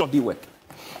of this shoddy work.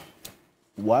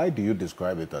 Why do you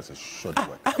describe it as a shoddy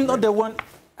work? I'm not the one.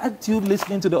 Aren't you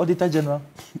listening to the Auditor General?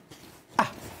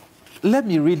 Let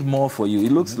me read more for you.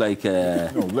 It looks like... I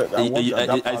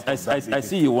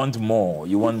see you want more.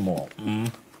 You want more.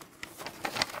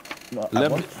 No, I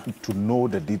want to know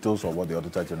the details of what the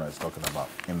Auditor General is talking about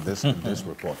in this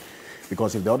report.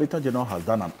 Because if the Auditor General has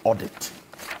done an audit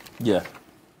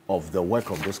of the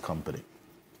work of this company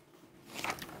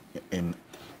in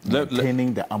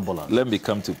maintaining the ambulance... Let me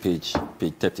come to page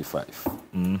 35.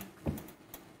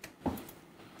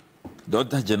 The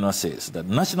Auditor General says that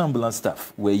National Ambulance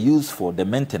staff were used for the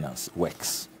maintenance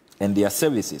works and their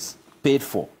services paid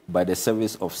for by the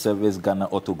Service of Service Ghana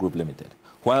Auto Group Limited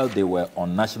while they were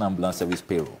on National Ambulance Service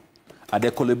payroll. At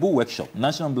the Kolebu workshop,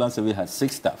 National Ambulance Service had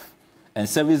 6 staff and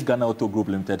Service Ghana Auto Group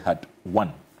Limited had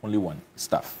only one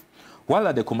staff. While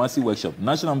at the Kumasi workshop,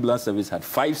 National Ambulance Service had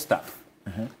 5 staff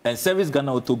and Service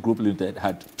Ghana Auto Group Limited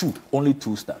had only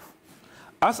 2 staff.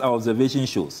 As our observation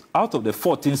shows, out of the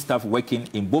 14 staff working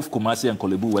in both Kumasi and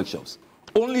Kolebu workshops,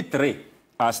 only 3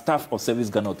 are staff of Service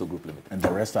Ghana Auto Group Limited. And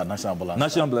the rest are National Ambulance.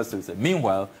 National Ambulance Service.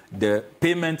 Meanwhile, the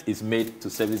payment is made to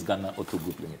Service Ghana Auto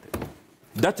Group Limited.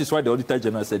 That is why the Auditor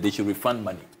General said they should refund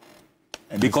money.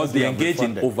 And because they engage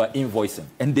in over-invoicing.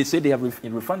 And they say they have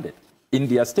refunded. In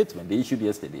their statement they issued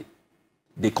yesterday,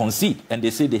 they concede and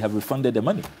they say they have refunded the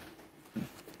money.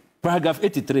 Paragraph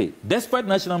 83. Despite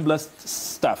National Ambulance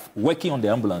staff working on the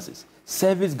ambulances,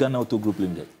 Service Ghana Auto Group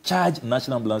Limited charged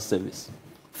National Ambulance Service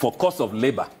for cost of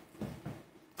labor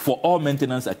for all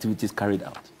maintenance activities carried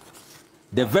out.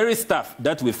 The very staff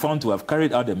that we found to have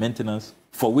carried out the maintenance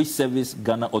for which Service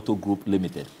Ghana Auto Group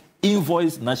Limited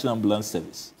invoiced National Ambulance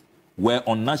Service were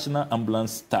on National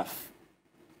Ambulance staff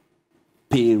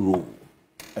payroll.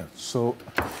 So,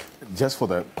 just for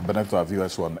the benefit of our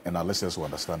viewers and our listeners who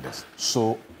understand this,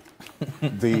 so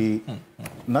the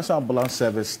National Ambulance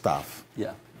Service staff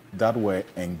that were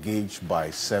engaged by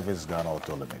Service Ghana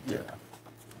Auto Limited,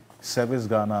 Service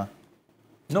Ghana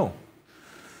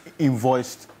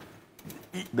invoiced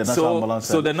the National Ambulance Service.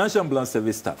 So the National Ambulance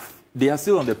Service staff, they are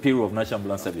still on the payroll of National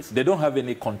Ambulance Service. They don't have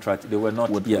any contract. They were not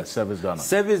with Service Ghana.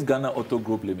 Service Ghana Auto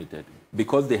Group Limited,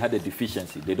 because they had a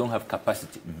deficiency, they don't have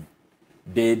capacity.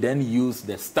 They then use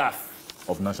the staff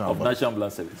of National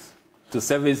Ambulance Service to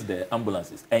service the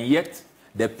ambulances. And yet,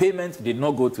 the payment did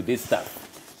not go to this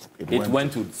staff. It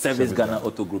went to Service Ghana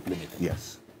Auto Group Limited.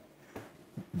 Yes.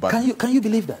 But can you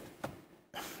believe that?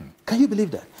 Can you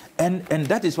believe that? And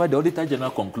that is why the Auditor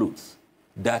General concludes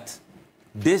that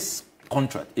this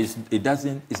contract is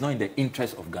not in the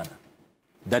interest of Ghana,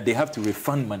 that they have to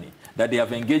refund money, that they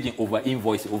have engaged in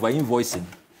over-invoicing. Over-invoicing,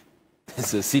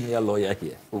 it's a senior lawyer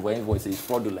here. Over-invoicing is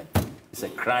fraudulent. It's a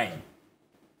crime.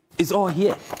 It's all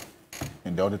here.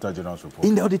 In the Auditor General's report?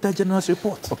 In the Auditor General's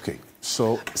report. Okay,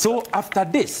 so after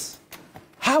this,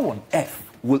 how on earth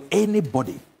will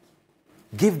anybody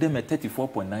give them a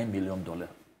 $34.9 million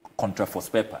contract for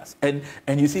spare parts? And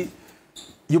you see,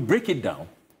 you break it down,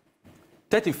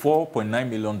 $34.9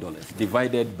 million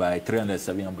divided by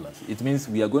 307 ambulances. It means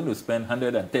we are going to spend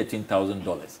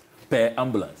 $113,000 per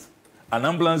ambulance. An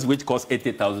ambulance which costs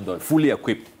 $80,000, fully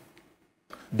equipped.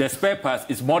 The spare parts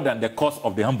is more than the cost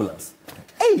of the ambulance.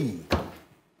 Hey!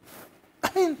 I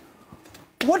mean,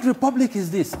 what republic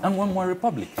is this? And one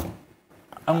republic.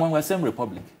 And one same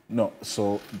republic. No,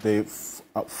 so they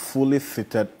fully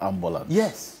fitted ambulance.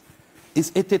 Yes.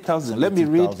 It's 80,000. Let me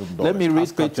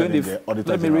read page 24.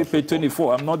 Let me read page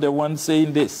 24. I'm not the one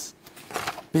saying this.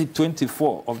 Page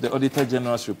 24 of the Auditor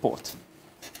General's report.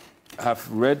 I've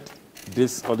read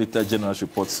this Auditor General's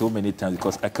report so many times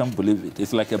because I can't believe it.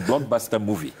 It's like a blockbuster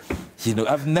movie. You know,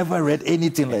 I've never read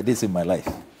anything like this in my life.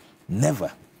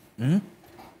 Never.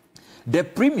 The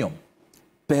premium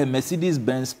per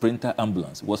Mercedes-Benz Sprinter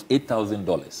ambulance was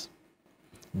 $8,000,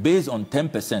 based on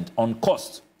 10% on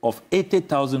cost of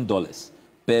 $80,000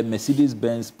 per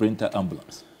Mercedes-Benz Sprinter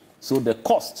ambulance. So the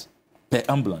cost per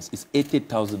ambulance is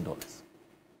 $80,000.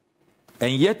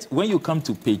 And yet, when you come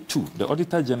to page 2, the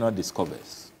Auditor General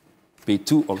discovers, page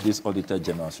 2 of this Auditor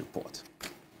General's report,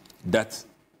 that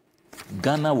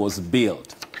Ghana was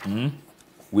billed.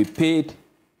 We paid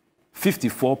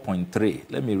 54.3.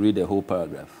 Let me read the whole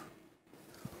paragraph.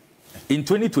 In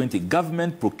 2020,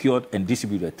 government procured and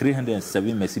distributed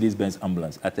 307 Mercedes-Benz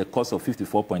ambulances at a cost of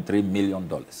 $54.3 million.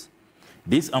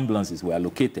 These ambulances were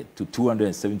allocated to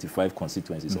 275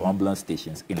 constituencies or ambulance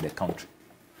stations in the country.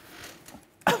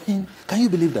 I mean, can you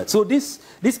believe that? So this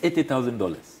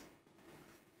 $80,000,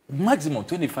 maximum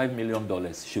 $25 million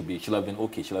should have been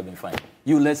okay, should have been fine.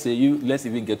 Let's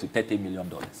even get to $30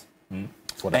 million.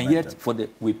 And yet,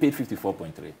 we paid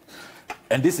 54.3.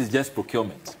 And this is just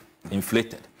procurement,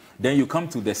 inflated. Then you come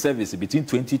to the service between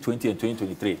 2020 and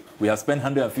 2023. We have spent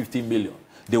 $150 million.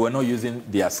 They were not using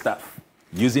their staff,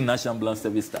 using National Ambulance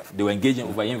Service staff. They were engaging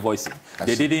over invoicing.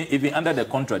 They didn't, even under the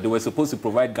contract, they were supposed to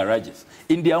provide garages.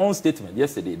 In their own statement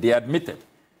yesterday, they admitted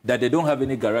that they don't have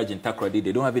any garage in Takoradi,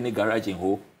 they don't have any garage in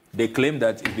Ho. They claim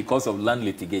that it's because of land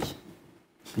litigation.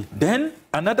 Then,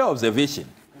 another observation.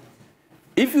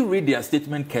 If you read their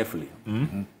statement carefully,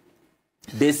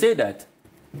 they say that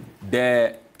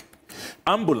the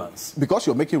ambulance... Because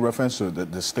you're making reference to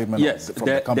the statement from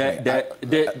the company.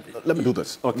 Let me do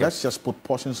this. Okay. Let's just put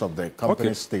portions of the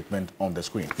company's statement on the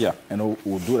screen. Yeah. And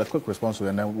we'll do a quick response to it,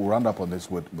 and then we'll round up on this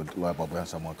with Lawyer Babu and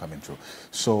someone coming through.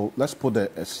 So let's put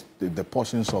the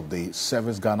portions of the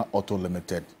Service Ghana Auto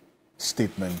Limited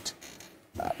statement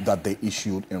that they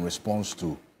issued in response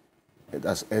to,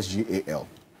 that's SGAL.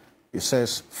 It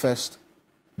says, first,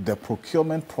 the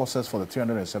procurement process for the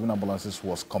 307 ambulances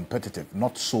was competitive,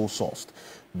 not sole sourced,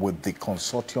 with the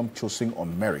consortium choosing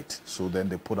on merit. So then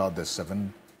they put out the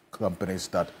 7 companies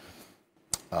that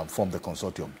form the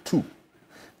consortium. 2,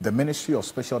 the Ministry of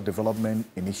Special Development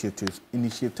Initiatives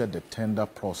initiated the tender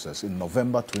process in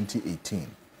November 2018.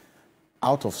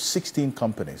 Out of 16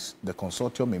 companies, the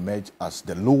consortium emerged as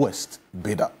the lowest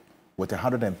bidder with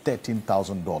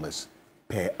 $113,000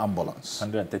 per ambulance.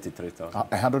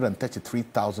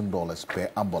 $133,000 per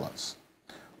ambulance.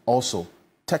 Also,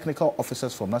 Technical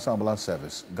officers from National Ambulance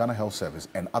Service, Ghana Health Service,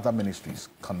 and other ministries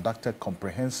conducted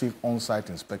comprehensive on-site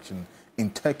inspection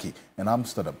in Turkey and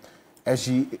Amsterdam.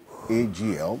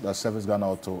 SGAGL, the Service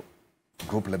Ghana Auto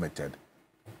Group Limited,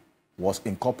 was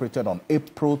incorporated on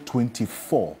April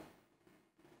 24,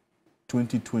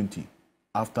 2020,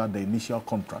 after the initial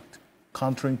contract,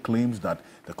 countering claims that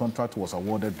the contract was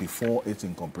awarded before its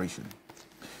incorporation.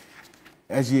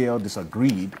 SGAL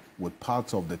disagreed with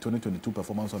parts of the 2022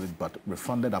 performance audit, but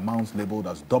refunded amounts labeled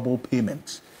as double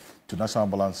payments to National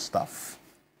Ambulance staff.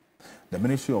 The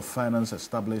Ministry of Finance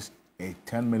established a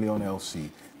 10 million LC,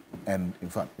 and in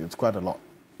fact, it's quite a lot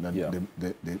that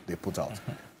they put out.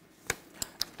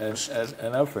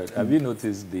 And Alfred, have you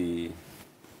noticed the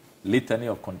litany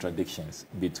of contradictions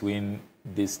between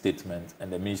this statement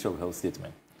and the Ministry of Health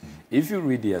statement? If you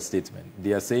read their statement,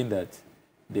 they are saying that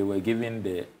they were given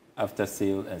the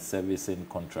after-sale and servicing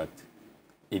contract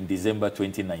in December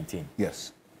 2019.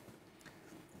 Yes.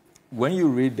 When you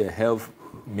read the Health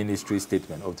Ministry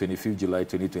statement of 25th July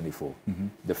 2024,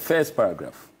 the first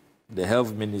paragraph, the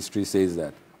Health Ministry says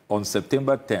that on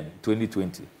September 10,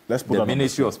 2020, the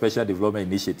Ministry of Special Development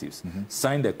Initiatives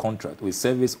signed a contract with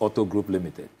Service Auto Group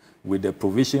Limited with the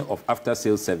provision of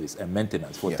after-sales service and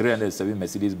maintenance for 307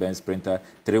 Mercedes-Benz Sprinter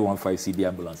 315 CD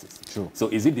ambulances. Sure. So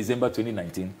is it December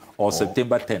 2019 or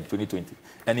September 10, 2020?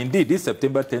 And indeed, this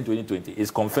September 10, 2020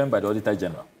 is confirmed by the Auditor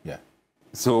General. Yeah.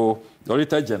 So the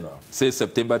Auditor General says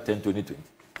September 10, 2020.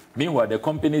 Meanwhile, the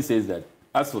company says that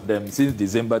as for them, since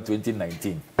December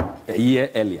 2019, a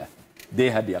year earlier, they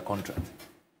had their contract.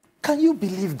 Can you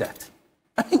believe that?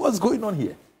 I mean, what's going on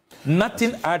here?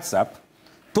 Nothing adds up.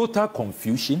 Total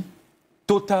confusion,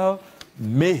 total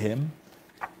mayhem.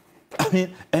 I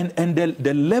mean, and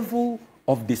the level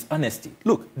of dishonesty.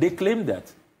 Look, they claim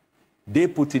that they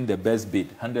put in the best bid,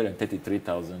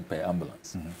 133,000 per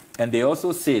ambulance. And they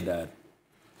also say that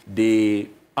the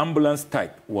ambulance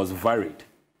type was varied.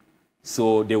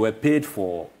 So they were paid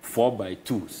for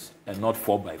 4x2s and not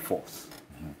 4x4s.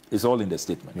 It's all in the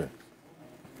statement. Yeah.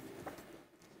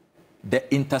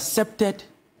 The intercepted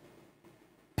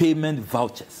payment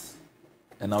vouchers,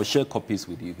 and I'll share copies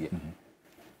with you here,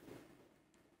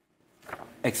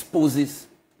 exposes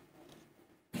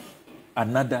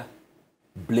another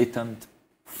blatant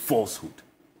falsehood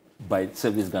by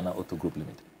Service Ghana Auto Group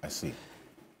Limited. I see.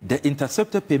 The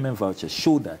intercepted payment vouchers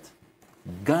show that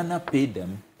Ghana paid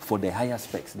them for the higher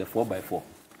specs, the 4x4,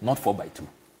 not 4x2.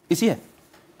 It's here.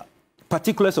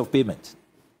 Particulars of payment.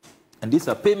 And these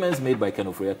are payments made by Ken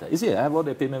Ofriata. It's here. I have all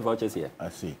the payment vouchers here. I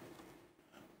see.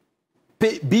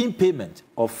 Being payment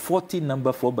of 40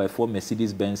 number 4x4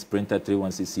 Mercedes-Benz Sprinter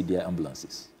 316 CDI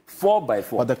ambulances.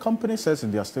 4x4. But the company says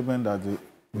in their statement that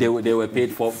they were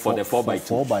paid for the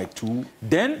 4x2. 4x2.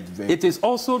 Then it is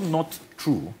also not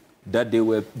true that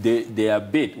their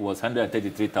bid was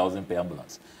 133,000 per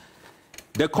ambulance.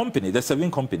 The company, the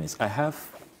 7 companies, I have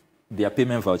their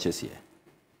payment vouchers here.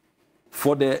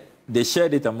 They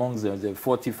shared it amongst the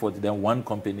 40, then one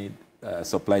company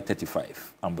supplied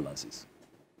 35 ambulances.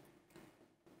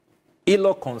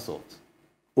 Elo Consult,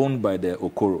 owned by the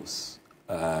Okoros,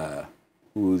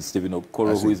 who is Stephen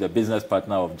Okoro, who is a business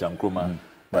partner of Jankroma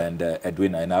and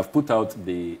Edwina. And I've put out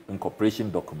the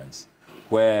incorporation documents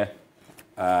where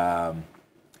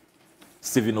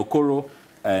Stephen Okoro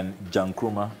and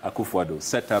Jankroma Akufo-Addo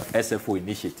set up SFO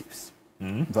initiatives.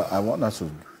 But I want us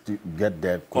to get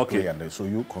there quickly, and so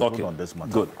you conclude on this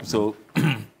matter. Good. So,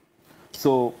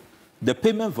 so the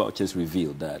payment vouchers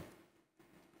reveal that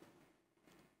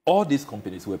all these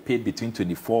companies were paid between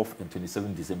 24th and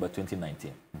 27th December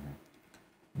 2019.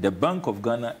 The Bank of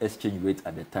Ghana exchange rate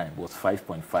at the time was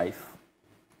 $5.5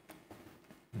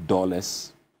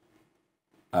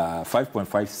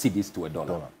 cedis to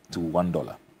 $1 to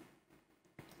 $1.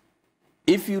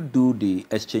 If you do the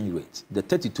exchange rate, the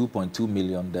 32.2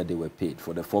 million that they were paid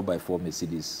for the 4x4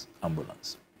 Mercedes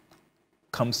ambulance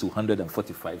comes to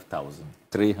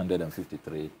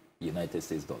 145,353 United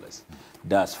States dollars.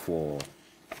 That's for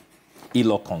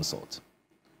Elo Consult.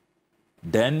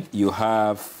 Then you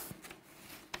have,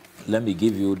 let me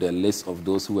give you the list of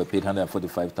those who were paid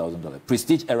 $145,000.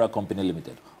 Prestige Era Company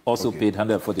Limited also paid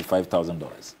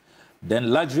 $145,000.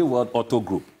 Then Luxury World Auto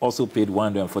Group also paid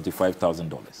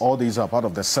 $145,000. All these are part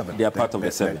of the 7. They are part of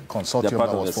the 7. Consortium. They're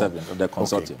part of the 7 of the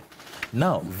consortium.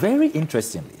 Now, very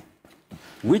interestingly,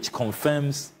 which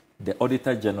confirms the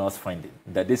Auditor General's finding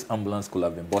that this ambulance could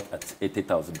have been bought at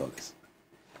 $80,000.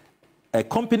 A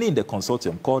company in the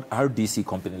consortium called RDC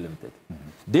Company Limited,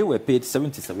 they were paid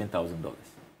 $77,000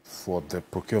 For the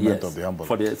procurement of the ambulance?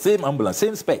 For the same ambulance,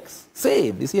 same specs.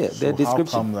 Same, it's here, So the description.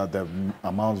 How come that the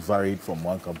amounts varied from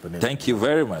one company? Thank you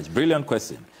very much. Brilliant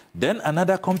question. Then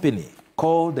another company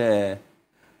called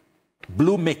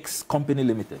Blue Mix Company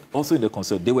Limited, also in the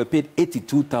consortium, they were paid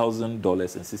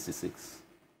 $82,066.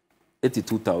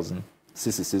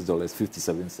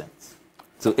 $82,066.57.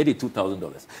 So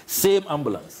 $82,000. Same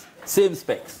ambulance, same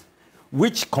specs,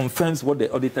 which confirms what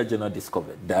the Auditor General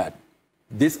discovered, that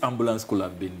this ambulance could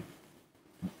have been,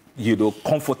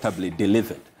 comfortably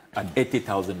delivered at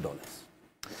 $80,000.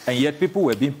 And yet people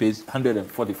were being paid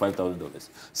 $145,000.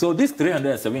 So these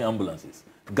 307 ambulances,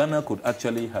 Ghana could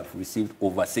actually have received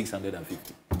over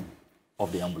 650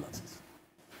 of the ambulances.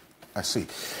 I see.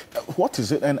 What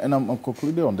is it? And I'm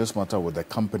concluding on this matter with the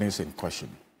companies in question,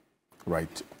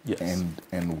 right? Yes.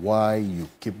 And why you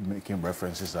keep making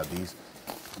references that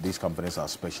these companies are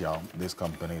special. These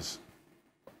companies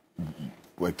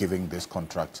were giving this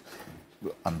contract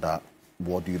under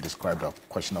what do you describe as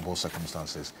questionable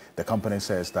circumstances. The company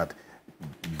says that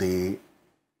they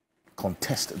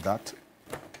contest that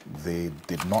they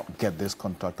did not get this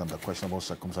contract under questionable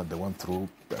circumstances. They went through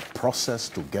the process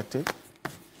to get it.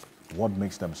 What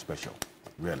makes them special,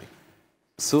 really?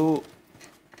 So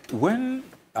when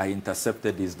I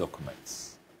intercepted these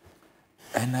documents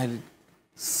and I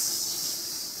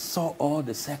saw all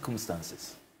the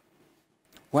circumstances,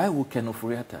 why would Kenneth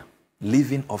Riata,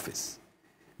 leaving office,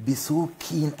 be so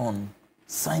keen on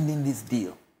signing this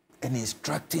deal and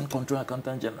instructing Controller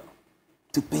Accountant General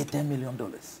to pay $10 million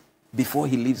before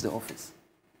he leaves the office?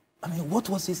 I mean, what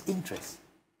was his interest?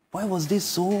 Why was this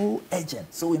so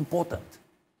urgent, so important?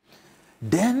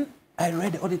 Then I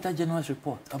read the Auditor General's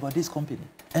report about this company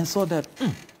and saw that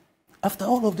after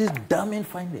all of these damning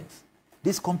findings,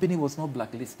 this company was not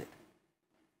blacklisted.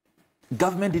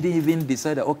 Government didn't even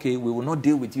decide that, okay, we will not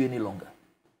deal with you any longer.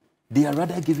 They are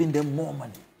rather giving them more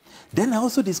money. Then I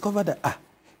also discovered that,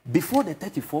 before the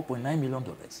 $34.9 million,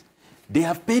 they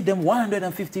have paid them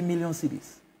 150 million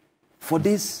cedis for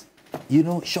this,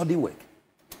 shoddy work.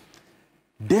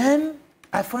 Then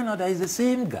I found out that it's the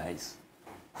same guys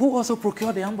who also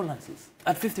procured the ambulances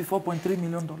at $54.3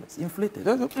 million, inflated.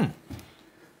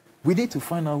 We need to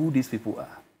find out who these people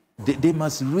are. They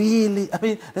must really,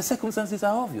 the circumstances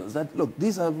are obvious that, look,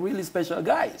 these are really special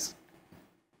guys.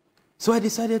 So I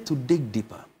decided to dig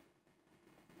deeper.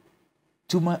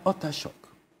 To my utter shock,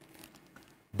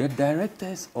 the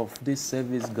directors of this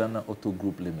Service Ghana Auto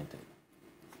Group Limited,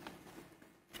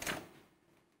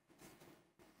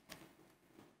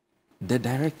 the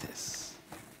directors,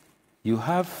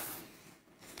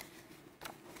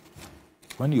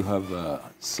 when you have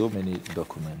so many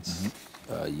documents,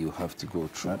 you have to go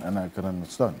through. And I can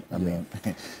understand. I mean,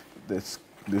 this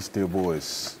table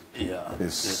is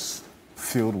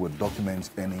filled with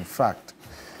documents, and in fact,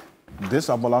 this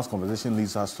ambulance conversation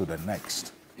leads us to the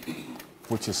next,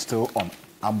 which is still on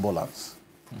ambulance.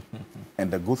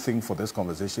 And the good thing for this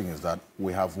conversation is that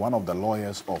we have one of the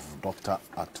lawyers of Dr.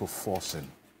 Ato Forson,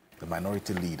 the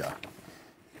minority leader,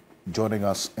 joining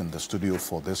us in the studio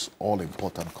for this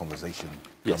all-important conversation.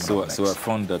 Yes, so I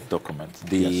found that document.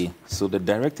 So the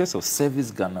directors of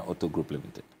Service Ghana Auto Group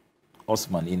Limited,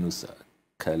 Osman Inusa,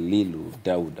 Kalilu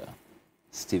Dauda,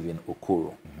 Stephen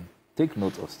Okoro. Take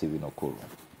note of Stephen Okoro.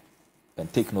 And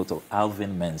take note of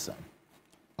Alvin Mensah.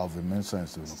 Alvin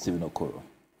Mensah and Stephen Okoro.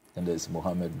 And there's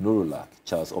Mohammed Nurulak,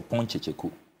 Charles Opon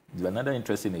Checheku. Another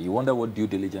interesting thing, you wonder what due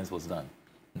diligence was done.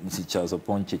 You see, Charles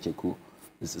Opon Checheku,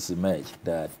 this is emerged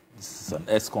that this is an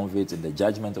ex-convict. In the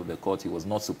judgment of the court, he was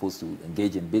not supposed to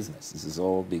engage in business. This is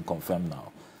all being confirmed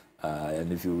now. And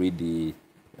if you read the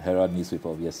Herald newspaper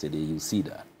of yesterday, you see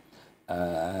that.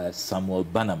 Samuel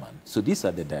Bannerman. So these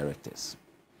are the directors.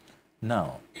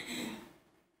 Now,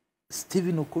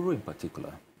 Stephen Okoro in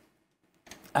particular,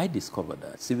 I discovered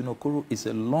that Stephen Okoro is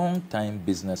a long-time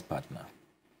business partner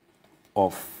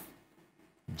of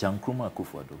Jankruma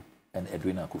Akufo-Addo and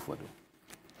Edwina Akufo-Addo.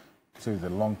 So he's a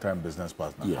long-time business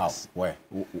partner. Yes. How? Where?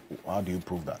 How do you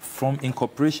prove that? From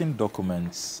incorporation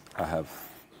documents I have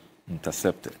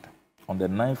intercepted, on the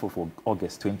 9th of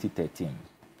August 2013,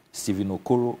 Stephen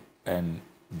Okoro and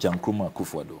Jankruma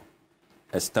Akufo-Addo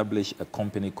established a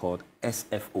company called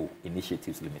SFO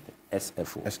Initiatives Limited.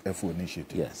 SFO. SFO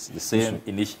Initiative. Yes,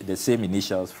 the same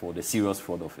initials for the Serious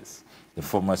Fraud Office, the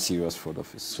former Serious Fraud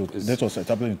Office. So that was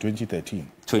established in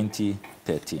 2013?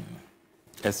 2013.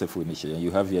 SFO Initiative. And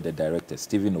you have here the director,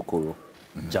 Stephen Okoro,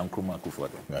 Jankruma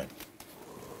Akufo-Addo. Right.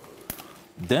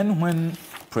 Then when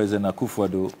President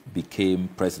Akufo-Addo became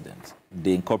president,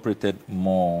 they incorporated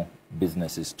more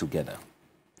businesses together.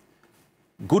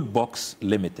 Good Box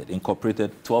Limited,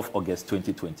 incorporated 12 August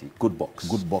 2020. Good Box.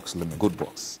 Good Box Limited. Good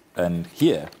Box. And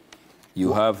here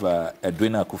you have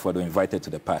Edwina Akufo-Addo invited to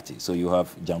the party. So you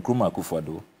have Nkrumah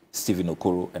Akufo-Addo, Stephen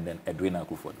Okoro, and then Edwina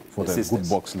Akufo-Addo. For the Good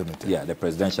Box Limited. Yeah, the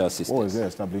presidential sisters. What was they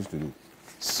established to do?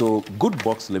 So Good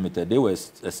Box Limited, they were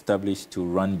established to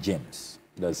run gyms.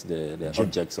 That's the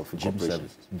objects of incorporation.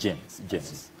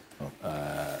 Gyms.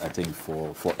 I think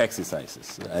for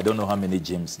exercises. I don't know how many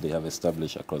gyms they have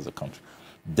established across the country.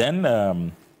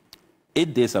 Then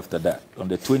 8 days after that, on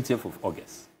the 20th of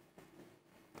August,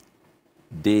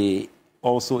 they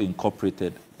also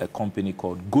incorporated a company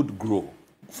called Good Grow.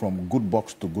 From Good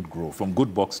Box to Good Grow. From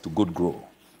Good Box to Good Grow.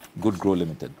 Good Grow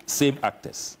Limited. Same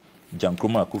actors.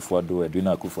 Nkrumah Akufo-Addo,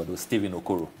 Edwina Akufo-Addo, Stephen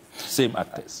Okoro. Same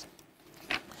actors.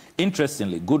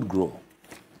 Interestingly, Good Grow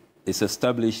is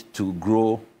established to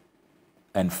grow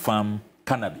and farm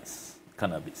cannabis.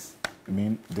 You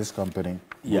mean this company?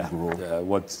 Yeah. Grow?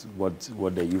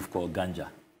 What the youth call ganja.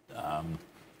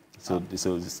 So it's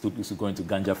going to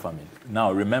ganja farming.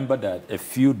 Now, remember that a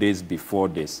few days before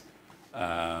this,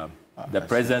 the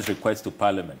president's request to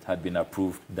Parliament had been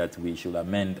approved that we should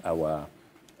amend our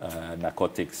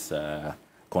narcotics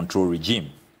control regime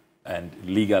and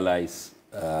legalize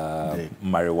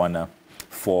marijuana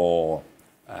for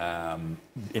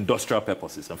industrial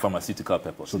purposes and pharmaceutical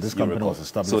purposes. So this company was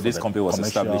established. So this company was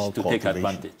established to take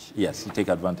advantage. Yes, to take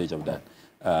advantage of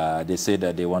that. They say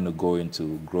that they want to go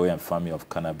into growing and farming of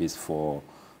cannabis for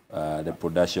the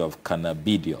production of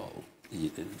cannabidiol.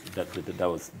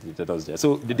 That was there.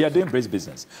 So they are doing brace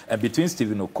business. And between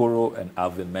Stephen Okoro and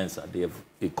Alvin Mensah, they have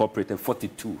incorporated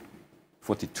 42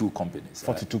 companies.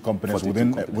 42 companies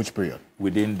within which period?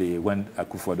 Within when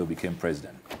Akufo-Addo became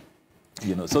president.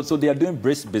 You know, so they are doing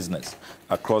brace business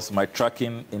across. My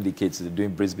tracking indicates they're doing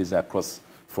brace business across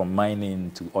from mining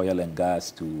to oil and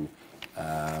gas to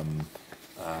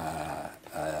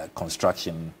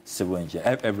construction, civil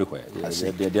engineering, everywhere.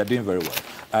 They are doing very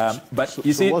well. But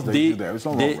you see, what they do there? It's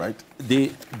not wrong, right?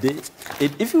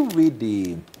 If you read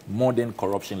the modern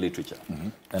corruption literature,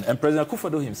 and President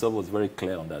Akufo-Addo himself was very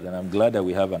clear on that, and I'm glad that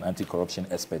we have an anti-corruption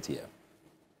expert here.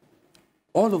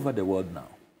 All over the world now,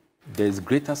 there's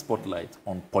greater spotlight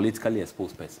on politically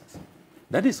exposed persons.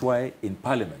 That is why in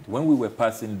Parliament, when we were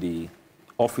passing the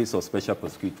Office of Special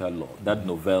Prosecutor law, that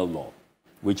novel law,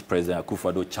 which President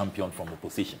Akufo-Addo championed from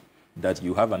opposition, that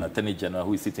you have an Attorney General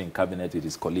who is sitting in cabinet with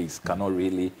his colleagues, cannot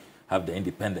really have the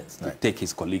independence to take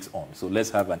his colleagues on. So let's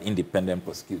have an independent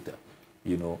prosecutor.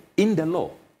 You know, in the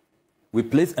law, we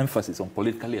place emphasis on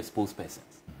politically exposed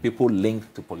persons, people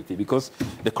linked to politics, because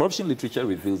the corruption literature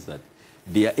reveals that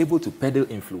they are able to peddle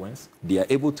influence, they are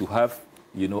able to have,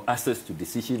 you know, access to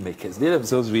decision makers. They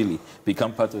themselves really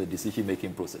become part of the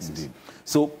decision-making processes. Indeed.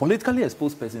 So politically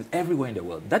exposed persons everywhere in the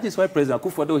world. That is why President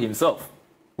Akufo-Addo himself,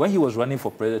 when he was running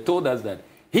for president, told us that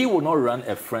he will not run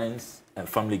a friends and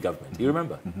family government. You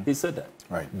remember? He said that.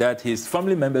 Right. That his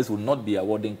family members will not be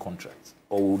awarding contracts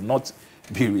or will not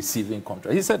be receiving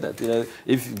contracts. He said that.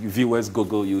 If viewers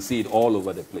Google, you see it all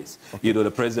over the place. Okay. You know,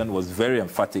 the president was very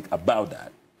emphatic about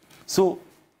that. So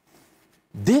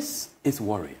this is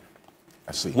worrying.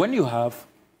 I see. When you have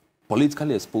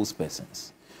politically exposed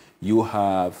persons, you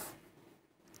have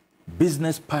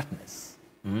business partners.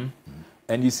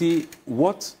 And you see,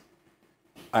 what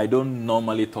I don't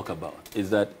normally talk about is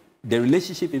that the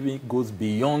relationship even goes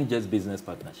beyond just business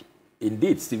partnership.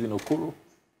 Indeed, Stephen Okoro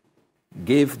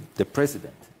gave the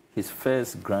president his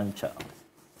first grandchild.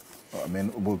 I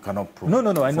mean, we cannot prove.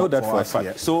 No, I know that for a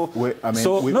fact. So, we are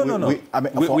talking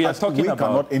about. We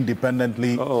cannot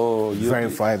independently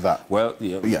verify that. Well,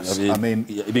 yes,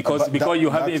 because you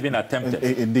haven't even attempted.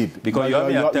 Indeed, because you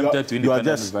haven't attempted to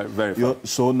independently verify.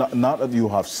 So now that you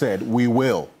have said we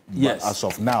will. Yes. But as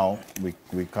of now,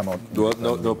 we cannot. Well,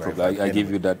 no problem. I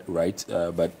give you that right.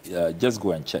 But just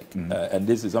go and check. And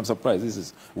this is, I'm surprised, this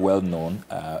is well known.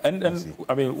 And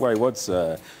I mean, why? What's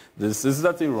there's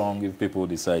nothing wrong if people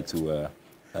decide to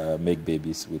make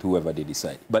babies with whoever they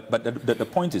decide. But the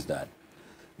point is that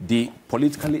the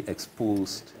politically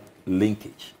exposed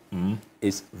linkage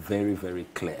is very, very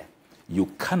clear. You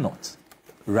cannot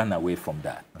run away from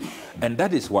that. And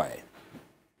that is why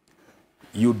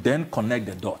you then connect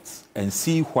the dots and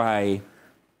see why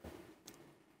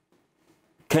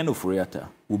Ken Ofori-Atta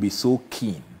will be so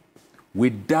keen,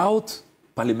 without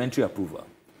parliamentary approval,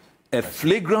 a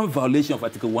flagrant violation of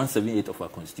Article 178 of our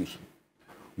Constitution,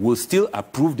 will still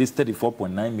approve this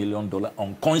 $34.9 million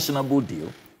unconscionable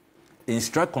deal,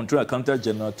 instruct Controller Accountant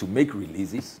General to make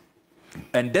releases,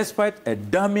 and despite a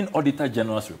damning Auditor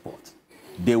General's report,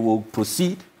 they will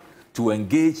proceed to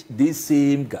engage these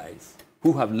same guys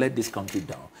who have let this country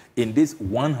down in this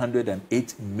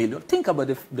 108 million. Think about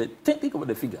think about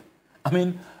the figure. I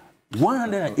mean,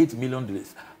 108 million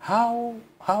dollars. How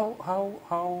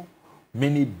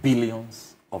many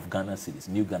billions of Ghana cedis,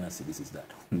 new Ghana cedis is that?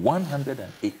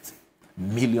 $108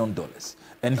 million.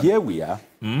 And here we are.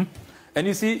 And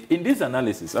you see, in this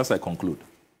analysis, as I conclude,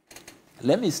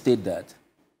 let me state that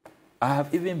I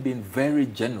have even been very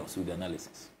generous with the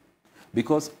analysis.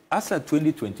 Because as of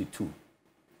 2022,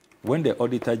 when the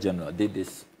Auditor General did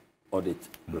this audit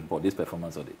report, this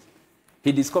performance audit,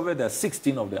 he discovered that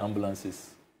 16 of the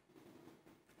ambulances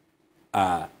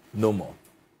are no more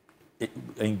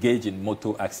engaged in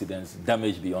motor accidents,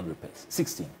 damage beyond repairs.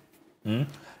 16.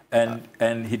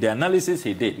 And the analysis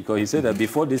he did, because he said that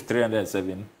before this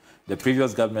 307, the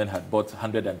previous government had bought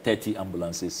 130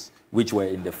 ambulances, which were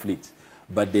in the fleet.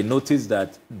 But they noticed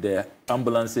that the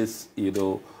ambulances, you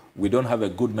know, we don't have a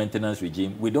good maintenance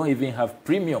regime. We don't even have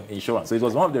premium insurance. So it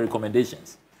was one of the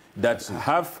recommendations that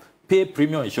pay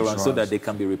premium insurance so that they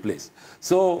can be replaced.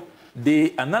 So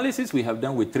the analysis we have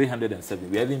done with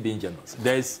 307, we haven't been generous.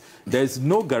 There's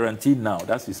no guarantee now,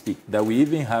 as we speak, that we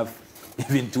even have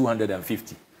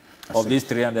 250 of these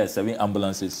 307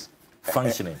 ambulances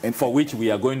functioning, for which we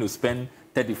are going to spend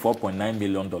 $34.9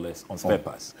 million on spare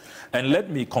parts. And let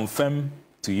me confirm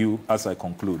to you, as I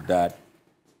conclude, that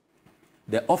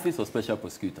the Office of Special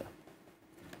Prosecutor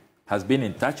has been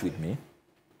in touch with me.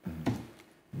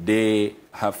 They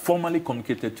have formally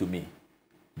communicated to me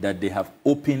that they have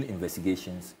opened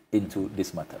investigations into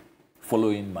this matter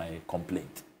following my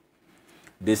complaint.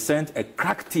 They sent a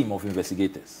crack team of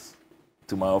investigators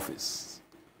to my office,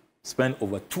 spent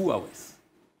over 2 hours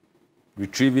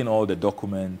retrieving all the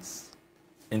documents,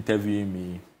 interviewing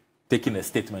me, taking a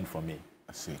statement from me.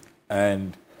 I see.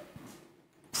 And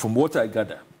from what I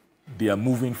gather, they are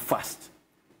moving fast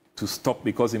to stop,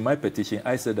 because in my petition,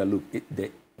 I said that, look,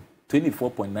 the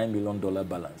 $24.9 million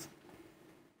balance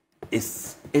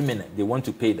is imminent. They want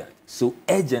to pay that. So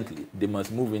urgently, they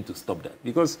must move in to stop that.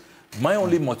 Because my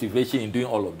only motivation in doing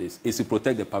all of this is to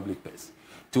protect the public purse,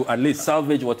 to at least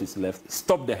salvage what is left,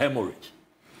 stop the hemorrhage.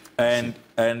 And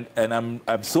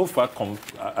I'm so far,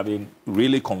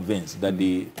 really convinced that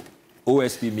the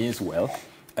OSP means well,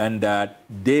 and that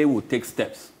they will take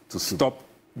steps to stop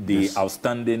the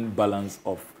outstanding balance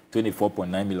of $24.9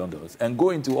 million and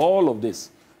go into all of this,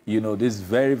 you know, this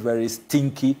very, very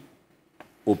stinky,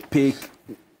 opaque,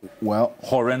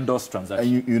 horrendous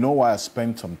transaction. And you know why I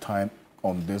spent some time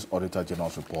on this Auditor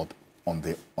General's report on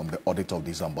the audit of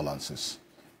these ambulances?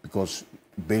 Because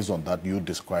based on that, you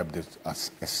described it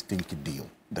as a stinky deal.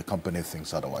 The company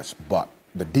thinks otherwise. But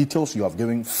the details you have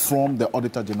given from the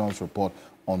Auditor General's report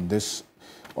on this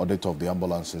audit of the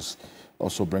ambulances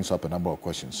also brings up a number of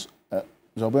questions.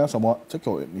 Samuel, take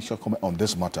your initial comment on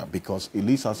this matter, because it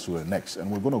leads us to the next. And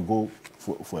we're going to go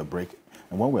for a break.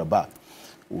 And when we're back,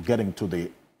 we'll get into the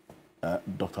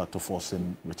Dr.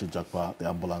 Tofosin, Richard Jakpa, the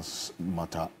ambulance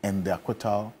matter, and the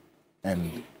acquittal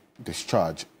and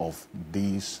discharge of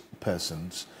these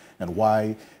persons, and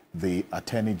why the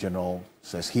Attorney General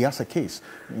says he has a case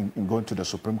in going to the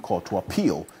Supreme Court to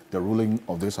appeal the ruling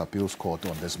of this appeals court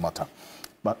on this matter.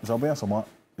 But Zabaya Sama,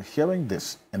 hearing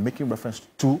this and making reference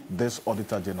to this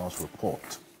Auditor General's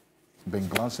report, been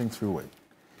glancing through it,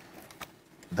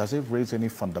 does it raise any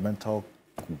fundamental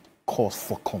cause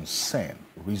for concern,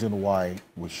 reason why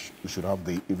we should have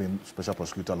the even special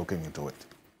prosecutor looking into it?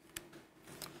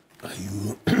 Are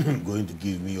you going to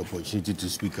give me opportunity to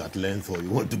speak at length, or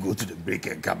you want to go to the break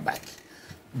and come back?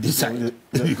 Decide,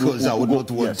 because I would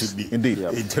not want to be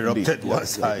interrupted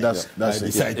once I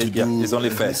decide to do it's only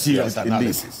fair. Serious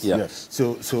analysis. Yes.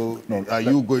 So are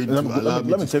you going to allow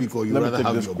me to speak, or you rather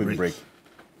have your break?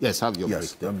 Yes, have your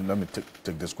break. Let me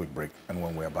take this quick break, and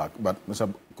when we're back. But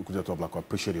Mr. Okudzeto Ablakwa, I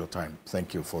appreciate your time.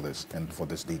 Thank you for this and for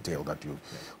this detail that you've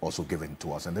also given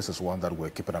to us. And this is one that we're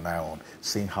keeping an eye on,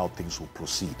 seeing how things will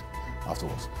proceed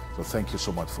afterwards. So thank you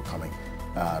so much for coming.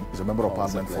 He's a member of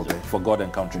Parliament for God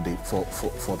and Country. Indeed, for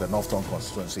the North Tongu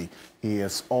constituency. He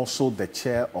is also the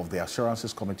chair of the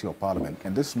Assurances Committee of Parliament.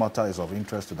 And this matter is of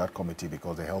interest to that committee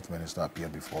because the health minister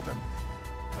appeared before them.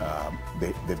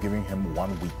 They've given him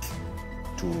 1 week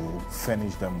to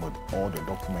furnish them with all the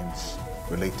documents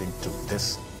relating to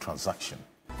this transaction.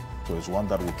 So it's one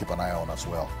that we'll keep an eye on as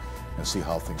well and see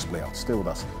how things play out. Stay with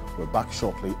us. We're back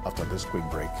shortly after this quick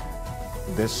break.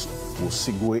 This will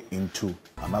segue into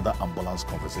another ambulance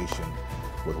conversation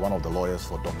with one of the lawyers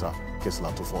for Dr.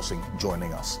 Kisla Tofosin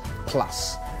joining us.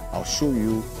 Plus, I'll show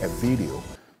you a video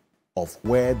of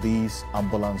where these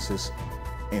ambulances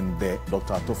in the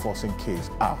Dr. Tofosin case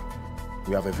are.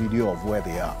 We have a video of where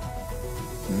they are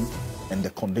and the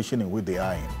condition in which they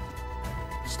are in.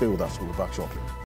 Stay with us. We'll be back shortly.